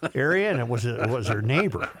area, and it was her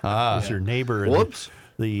neighbor. It was her neighbor. Whoops.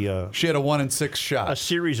 She had a 1 in 6 shot. A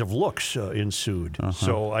series of looks ensued.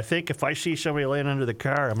 So I think if I see somebody laying under the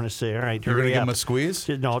car, I'm going to say, all right, You're hurry going to give up. him a squeeze?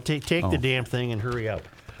 No, take the damn thing and hurry up.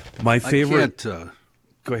 My favorite...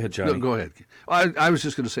 Go ahead, Johnny. No, go ahead. I was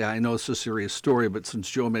just going to say, I know it's a serious story, but since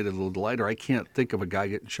Joe made it a little lighter, I can't think of a guy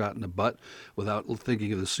getting shot in the butt without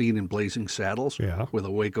thinking of the scene in Blazing Saddles, where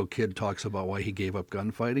the Waco kid talks about why he gave up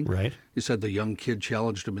gunfighting. Right. He said the young kid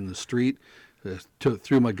challenged him in the street,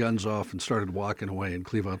 threw my guns off and started walking away. And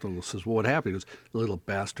Cleve Otto says, well, what happened? He goes, the little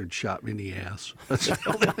bastard shot me in the ass. That's the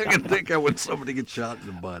only thing I can think of when somebody gets shot in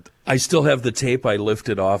the butt. I still have the tape I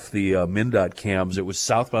lifted off the MnDOT cams. It was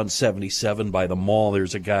southbound 77 by the mall.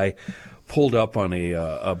 There's a guy pulled up on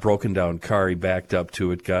a broken down car. He backed up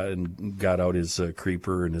to it, got out his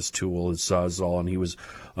creeper and his tool, his sawzall, and he was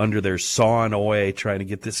under there sawing away trying to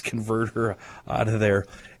get this converter out of there.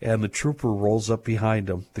 And the trooper rolls up behind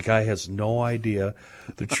him. The guy has no idea.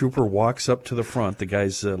 The trooper walks up to the front. The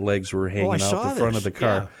guy's legs were hanging out the front of the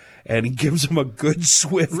car. Yeah. And he gives him a good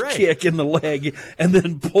swift kick in the leg and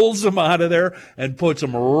then pulls him out of there and puts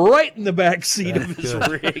him right in the back seat of his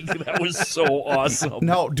rig. That was so awesome.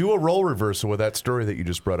 Now, do a role reversal with that story that you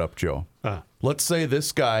just brought up, Joe. Let's say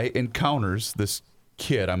this guy encounters this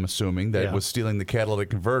kid, I'm assuming, that was stealing the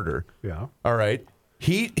catalytic converter. Yeah. All right.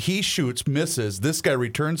 He shoots, misses. This guy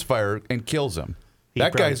returns fire and kills him.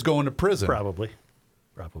 That guy's going to prison. Probably.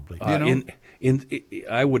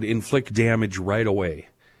 I would inflict damage right away.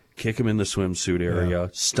 Kick him in the swimsuit area,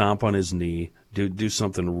 stomp on his knee, do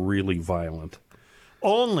something really violent.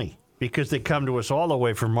 Only because they come to us all the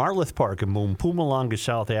way from Marloth Park in Mpumalanga,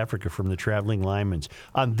 South Africa, from the Traveling Lyman's.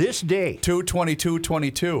 On this day,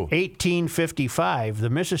 2/22/22, 1855, the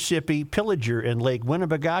Mississippi, Pillager, and Lake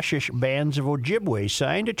Winnebagoshis bands of Ojibwe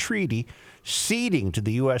signed a treaty ceding to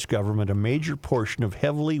the U.S. government a major portion of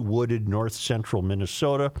heavily wooded north-central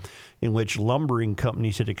Minnesota, in which lumbering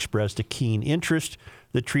companies had expressed a keen interest.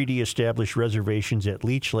 The treaty established reservations at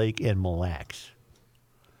Leech Lake and Mille Lacs.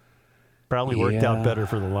 Probably worked out better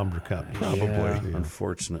for the lumber company. Probably,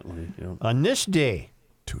 unfortunately. Yeah. On this day,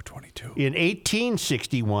 2/22, in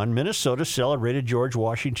 1861, Minnesota celebrated George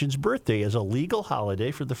Washington's birthday as a legal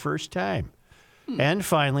holiday for the first time. And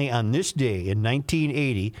finally, on this day in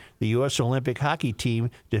 1980, the U.S. Olympic hockey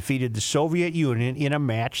team defeated the Soviet Union in a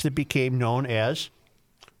match that became known as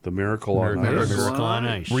the Miracle on Ice. Miracle on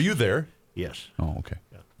Ice. Were you there? Yes. Oh, okay.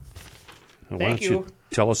 Why don't you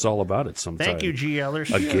tell us all about it sometime? Thank you, G.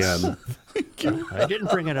 Ellers. Again. I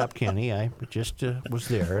didn't bring it up, Kenny. I just was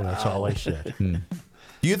there, and that's all I said.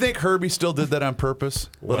 Do you think Herbie still did that on purpose?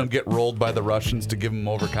 Let him get rolled by the Russians to give him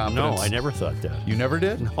overconfidence? No, I never thought that. You never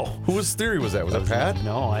did? No. Whose theory was that? Was that Pat?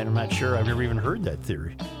 No, I'm not sure. I've never even heard that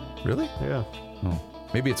theory. Really? Yeah. Oh,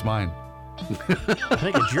 maybe it's mine. I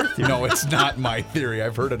think it's your theory. No, it's not my theory.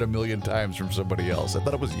 I've heard it a million times from somebody else. I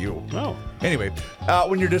thought it was you. No. Anyway,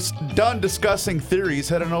 when you're just done discussing theories,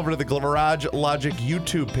 head on over to the Garage Logic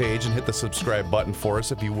YouTube page and hit the subscribe button for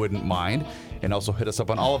us if you wouldn't mind. And also hit us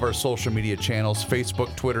up on all of our social media channels,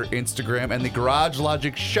 Facebook, Twitter, Instagram, and the Garage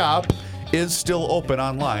Logic shop is still open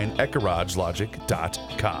online at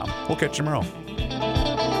garagelogic.com. We'll catch you tomorrow.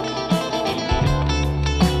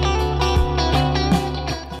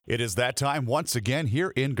 It is that time once again here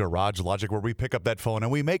in Garage Logic where we pick up that phone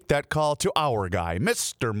and we make that call to our guy,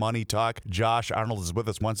 Mr. Money Talk. Josh Arnold is with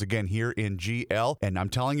us once again here in GL. And I'm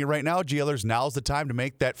telling you right now, GLers, now's the time to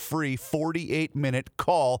make that free 48-minute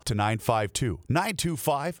call to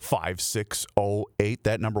 952-925-5608.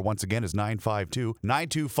 That number once again is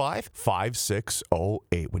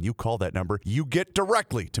 952-925-5608. When you call that number, you get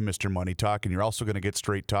directly to Mr. Money Talk, and you're also going to get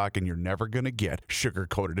straight talk, and you're never going to get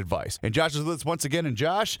sugar-coated advice. And Josh is with us once again. And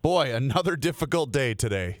Josh, boy, another difficult day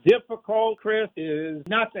today. Difficult, Chris, is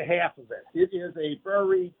not the half of it. It is a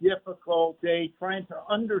very difficult day trying to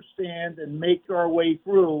understand and make our way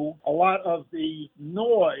through a lot of the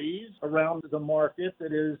noise around the market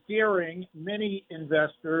that is steering many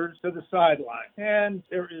investors to the sideline. And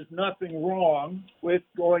there is nothing wrong with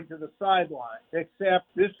going to the sideline, except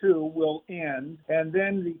this too will end. And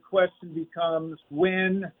then the question becomes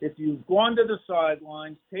when, if you've gone to the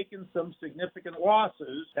sidelines, taken some significant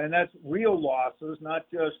losses, and that's real losses, not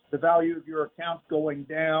just the value of your account going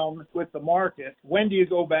down with the market, when do you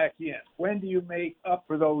go back in? When do you make up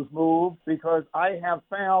for those moves? Because I have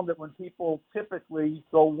found that when people typically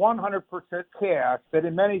go 100% cash, that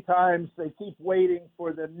in many times they keep waiting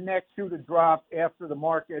for the next shoe to drop after the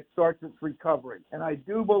market starts its recovery. And I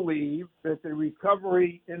do believe that the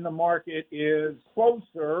recovery in the market is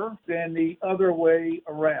closer than the other way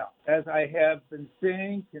around. As I have been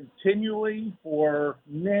saying continually for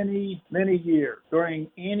many, many years, during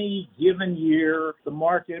any given year, the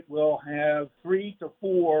market will have 3 to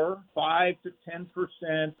 4, 5 to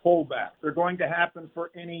 10% pullback. They're going to happen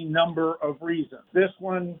for any number of reasons. This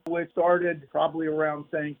one, which started probably around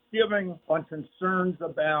Thanksgiving on concerns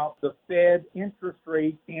about the Fed interest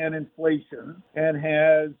rate and inflation, and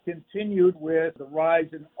has continued with the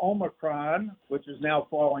rise in Omicron, which is now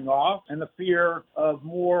falling off, and the fear of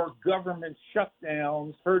more government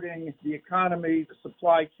shutdowns hurting the economy, the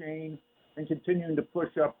supply chain, and continuing to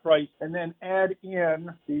push up price. And then add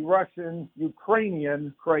in the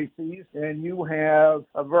Russian-Ukrainian crises, and you have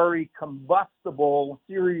a very combustible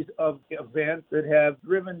series of events that have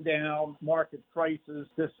driven down market prices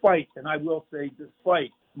despite, and I will say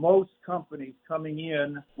despite, most companies coming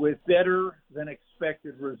in with better than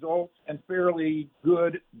expected results and fairly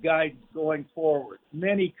good guidance going forward.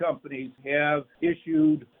 Many companies have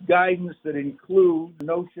issued guidance that include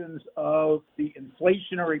notions of the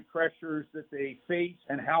inflationary pressures that they face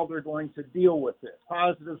and how they're going to deal with it.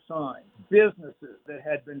 Positive signs. Businesses that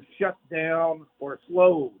had been shut down or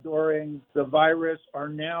slowed during the virus are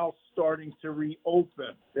now starting to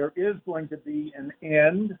reopen. There is going to be an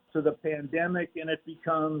end to the pandemic, and it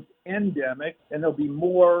becomes endemic, and there'll be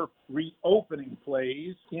more reopening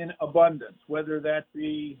plays in abundance, whether that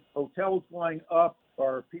be hotels going up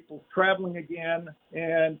or people traveling again,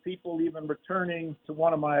 and people even returning to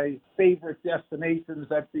one of my favorite destinations,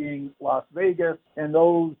 that being Las Vegas, and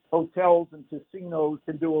those hotels and casinos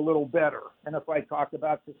can do a little better. And if I talk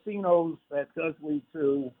about casinos, that does lead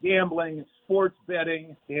to gambling, sports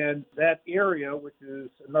betting, and that area, which is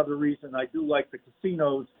another reason I do like the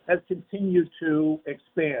casinos, has continued to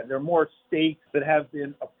expand. There are more states that have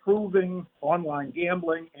been approving online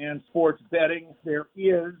gambling and sports betting. There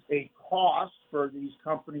is a cost for these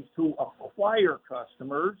companies to acquire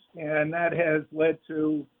customers, and that has led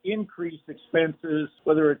to increased expenses,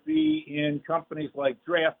 whether it be in companies like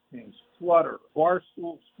DraftKings, Flutter,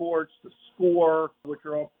 Barstool Sports, The Score, which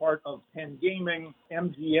are all part of Penn Gaming,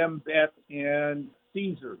 MGM Bet, and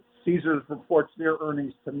Caesars. Caesars reports their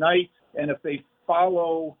earnings tonight, and if they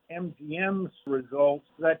follow MGM's results,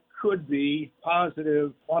 that could be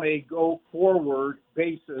positive on a go-forward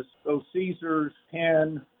basis. So Caesars,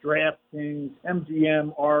 Penn, DraftKings,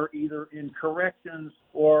 MGM are either in corrections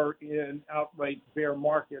or in outright bear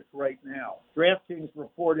markets right now. DraftKings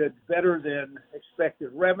reported better than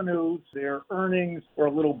expected revenues. Their earnings were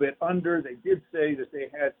a little bit under. They did say that they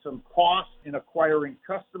had some costs in acquiring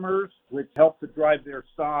customers, which helped to drive their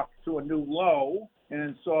stock to a new low,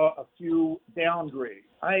 and saw a few downgrades.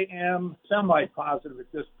 I am semi-positive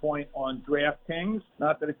at this point on DraftKings.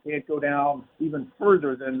 Not that it can't go down even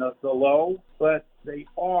further than the low, but they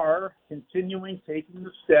are continuing taking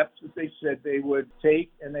the steps that they said they would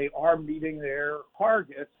take, and they are meeting their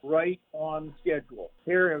targets right on schedule.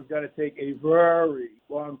 Here, I've got to take a very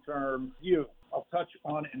long-term view. I'll touch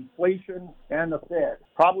on inflation and the Fed.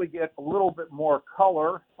 Probably get a little bit more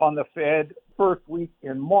color on the Fed first week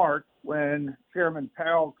in March when Chairman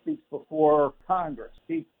Powell speaks before Congress.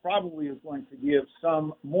 He probably is going to give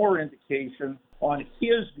some more indication on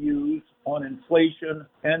his views on inflation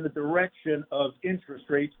and the direction of interest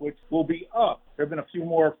rates, which will be up. There have been a few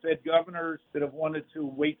more Fed governors that have wanted to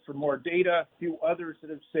wait for more data, a few others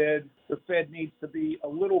that have said the Fed needs to be a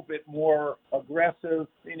little bit more aggressive,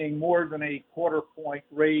 meaning more than a quarter point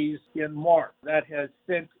raise in March. That has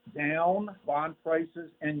sent down bond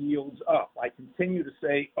prices and yields up. I continue to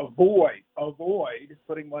say avoid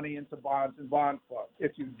putting money into bonds and bond funds.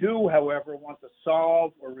 If you do, however, want to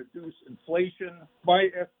solve or reduce inflation, my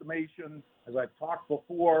estimation, as I've talked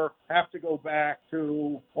before, have to go back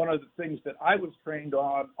to one of the things that I was trained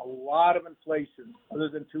on. A lot of inflation, other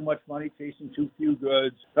than too much money chasing too few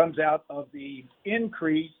goods, comes out of the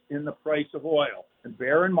increase in the price of oil. And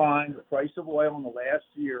bear in mind, the price of oil in the last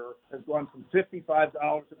year has gone from $55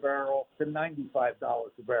 a barrel to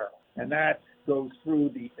 $95 a barrel. And that goes through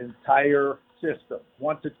the entire system.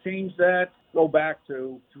 Want to change that? Go back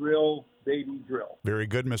to drill, baby, drill. Very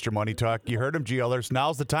good, Mr. Money Talk. You heard him, GLers.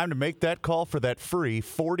 Now's the time to make that call for that free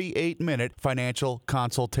 48-minute financial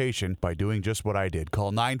consultation by doing just what I did.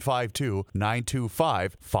 Call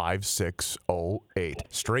 952-925-5608.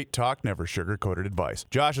 Straight talk, never sugar-coated advice.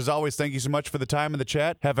 Josh, as always, thank you so much for the time in the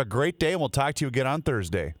chat. Have a great day, and we'll talk to you again on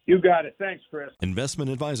Thursday. You got it. Thanks, Chris.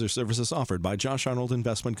 Investment advisor services offered by Josh Arnold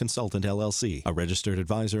Investment Consultant, LLC, a registered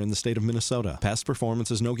advisor in the state of Minnesota. Past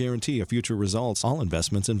performance is no guarantee of future results. All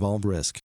investments involve risk.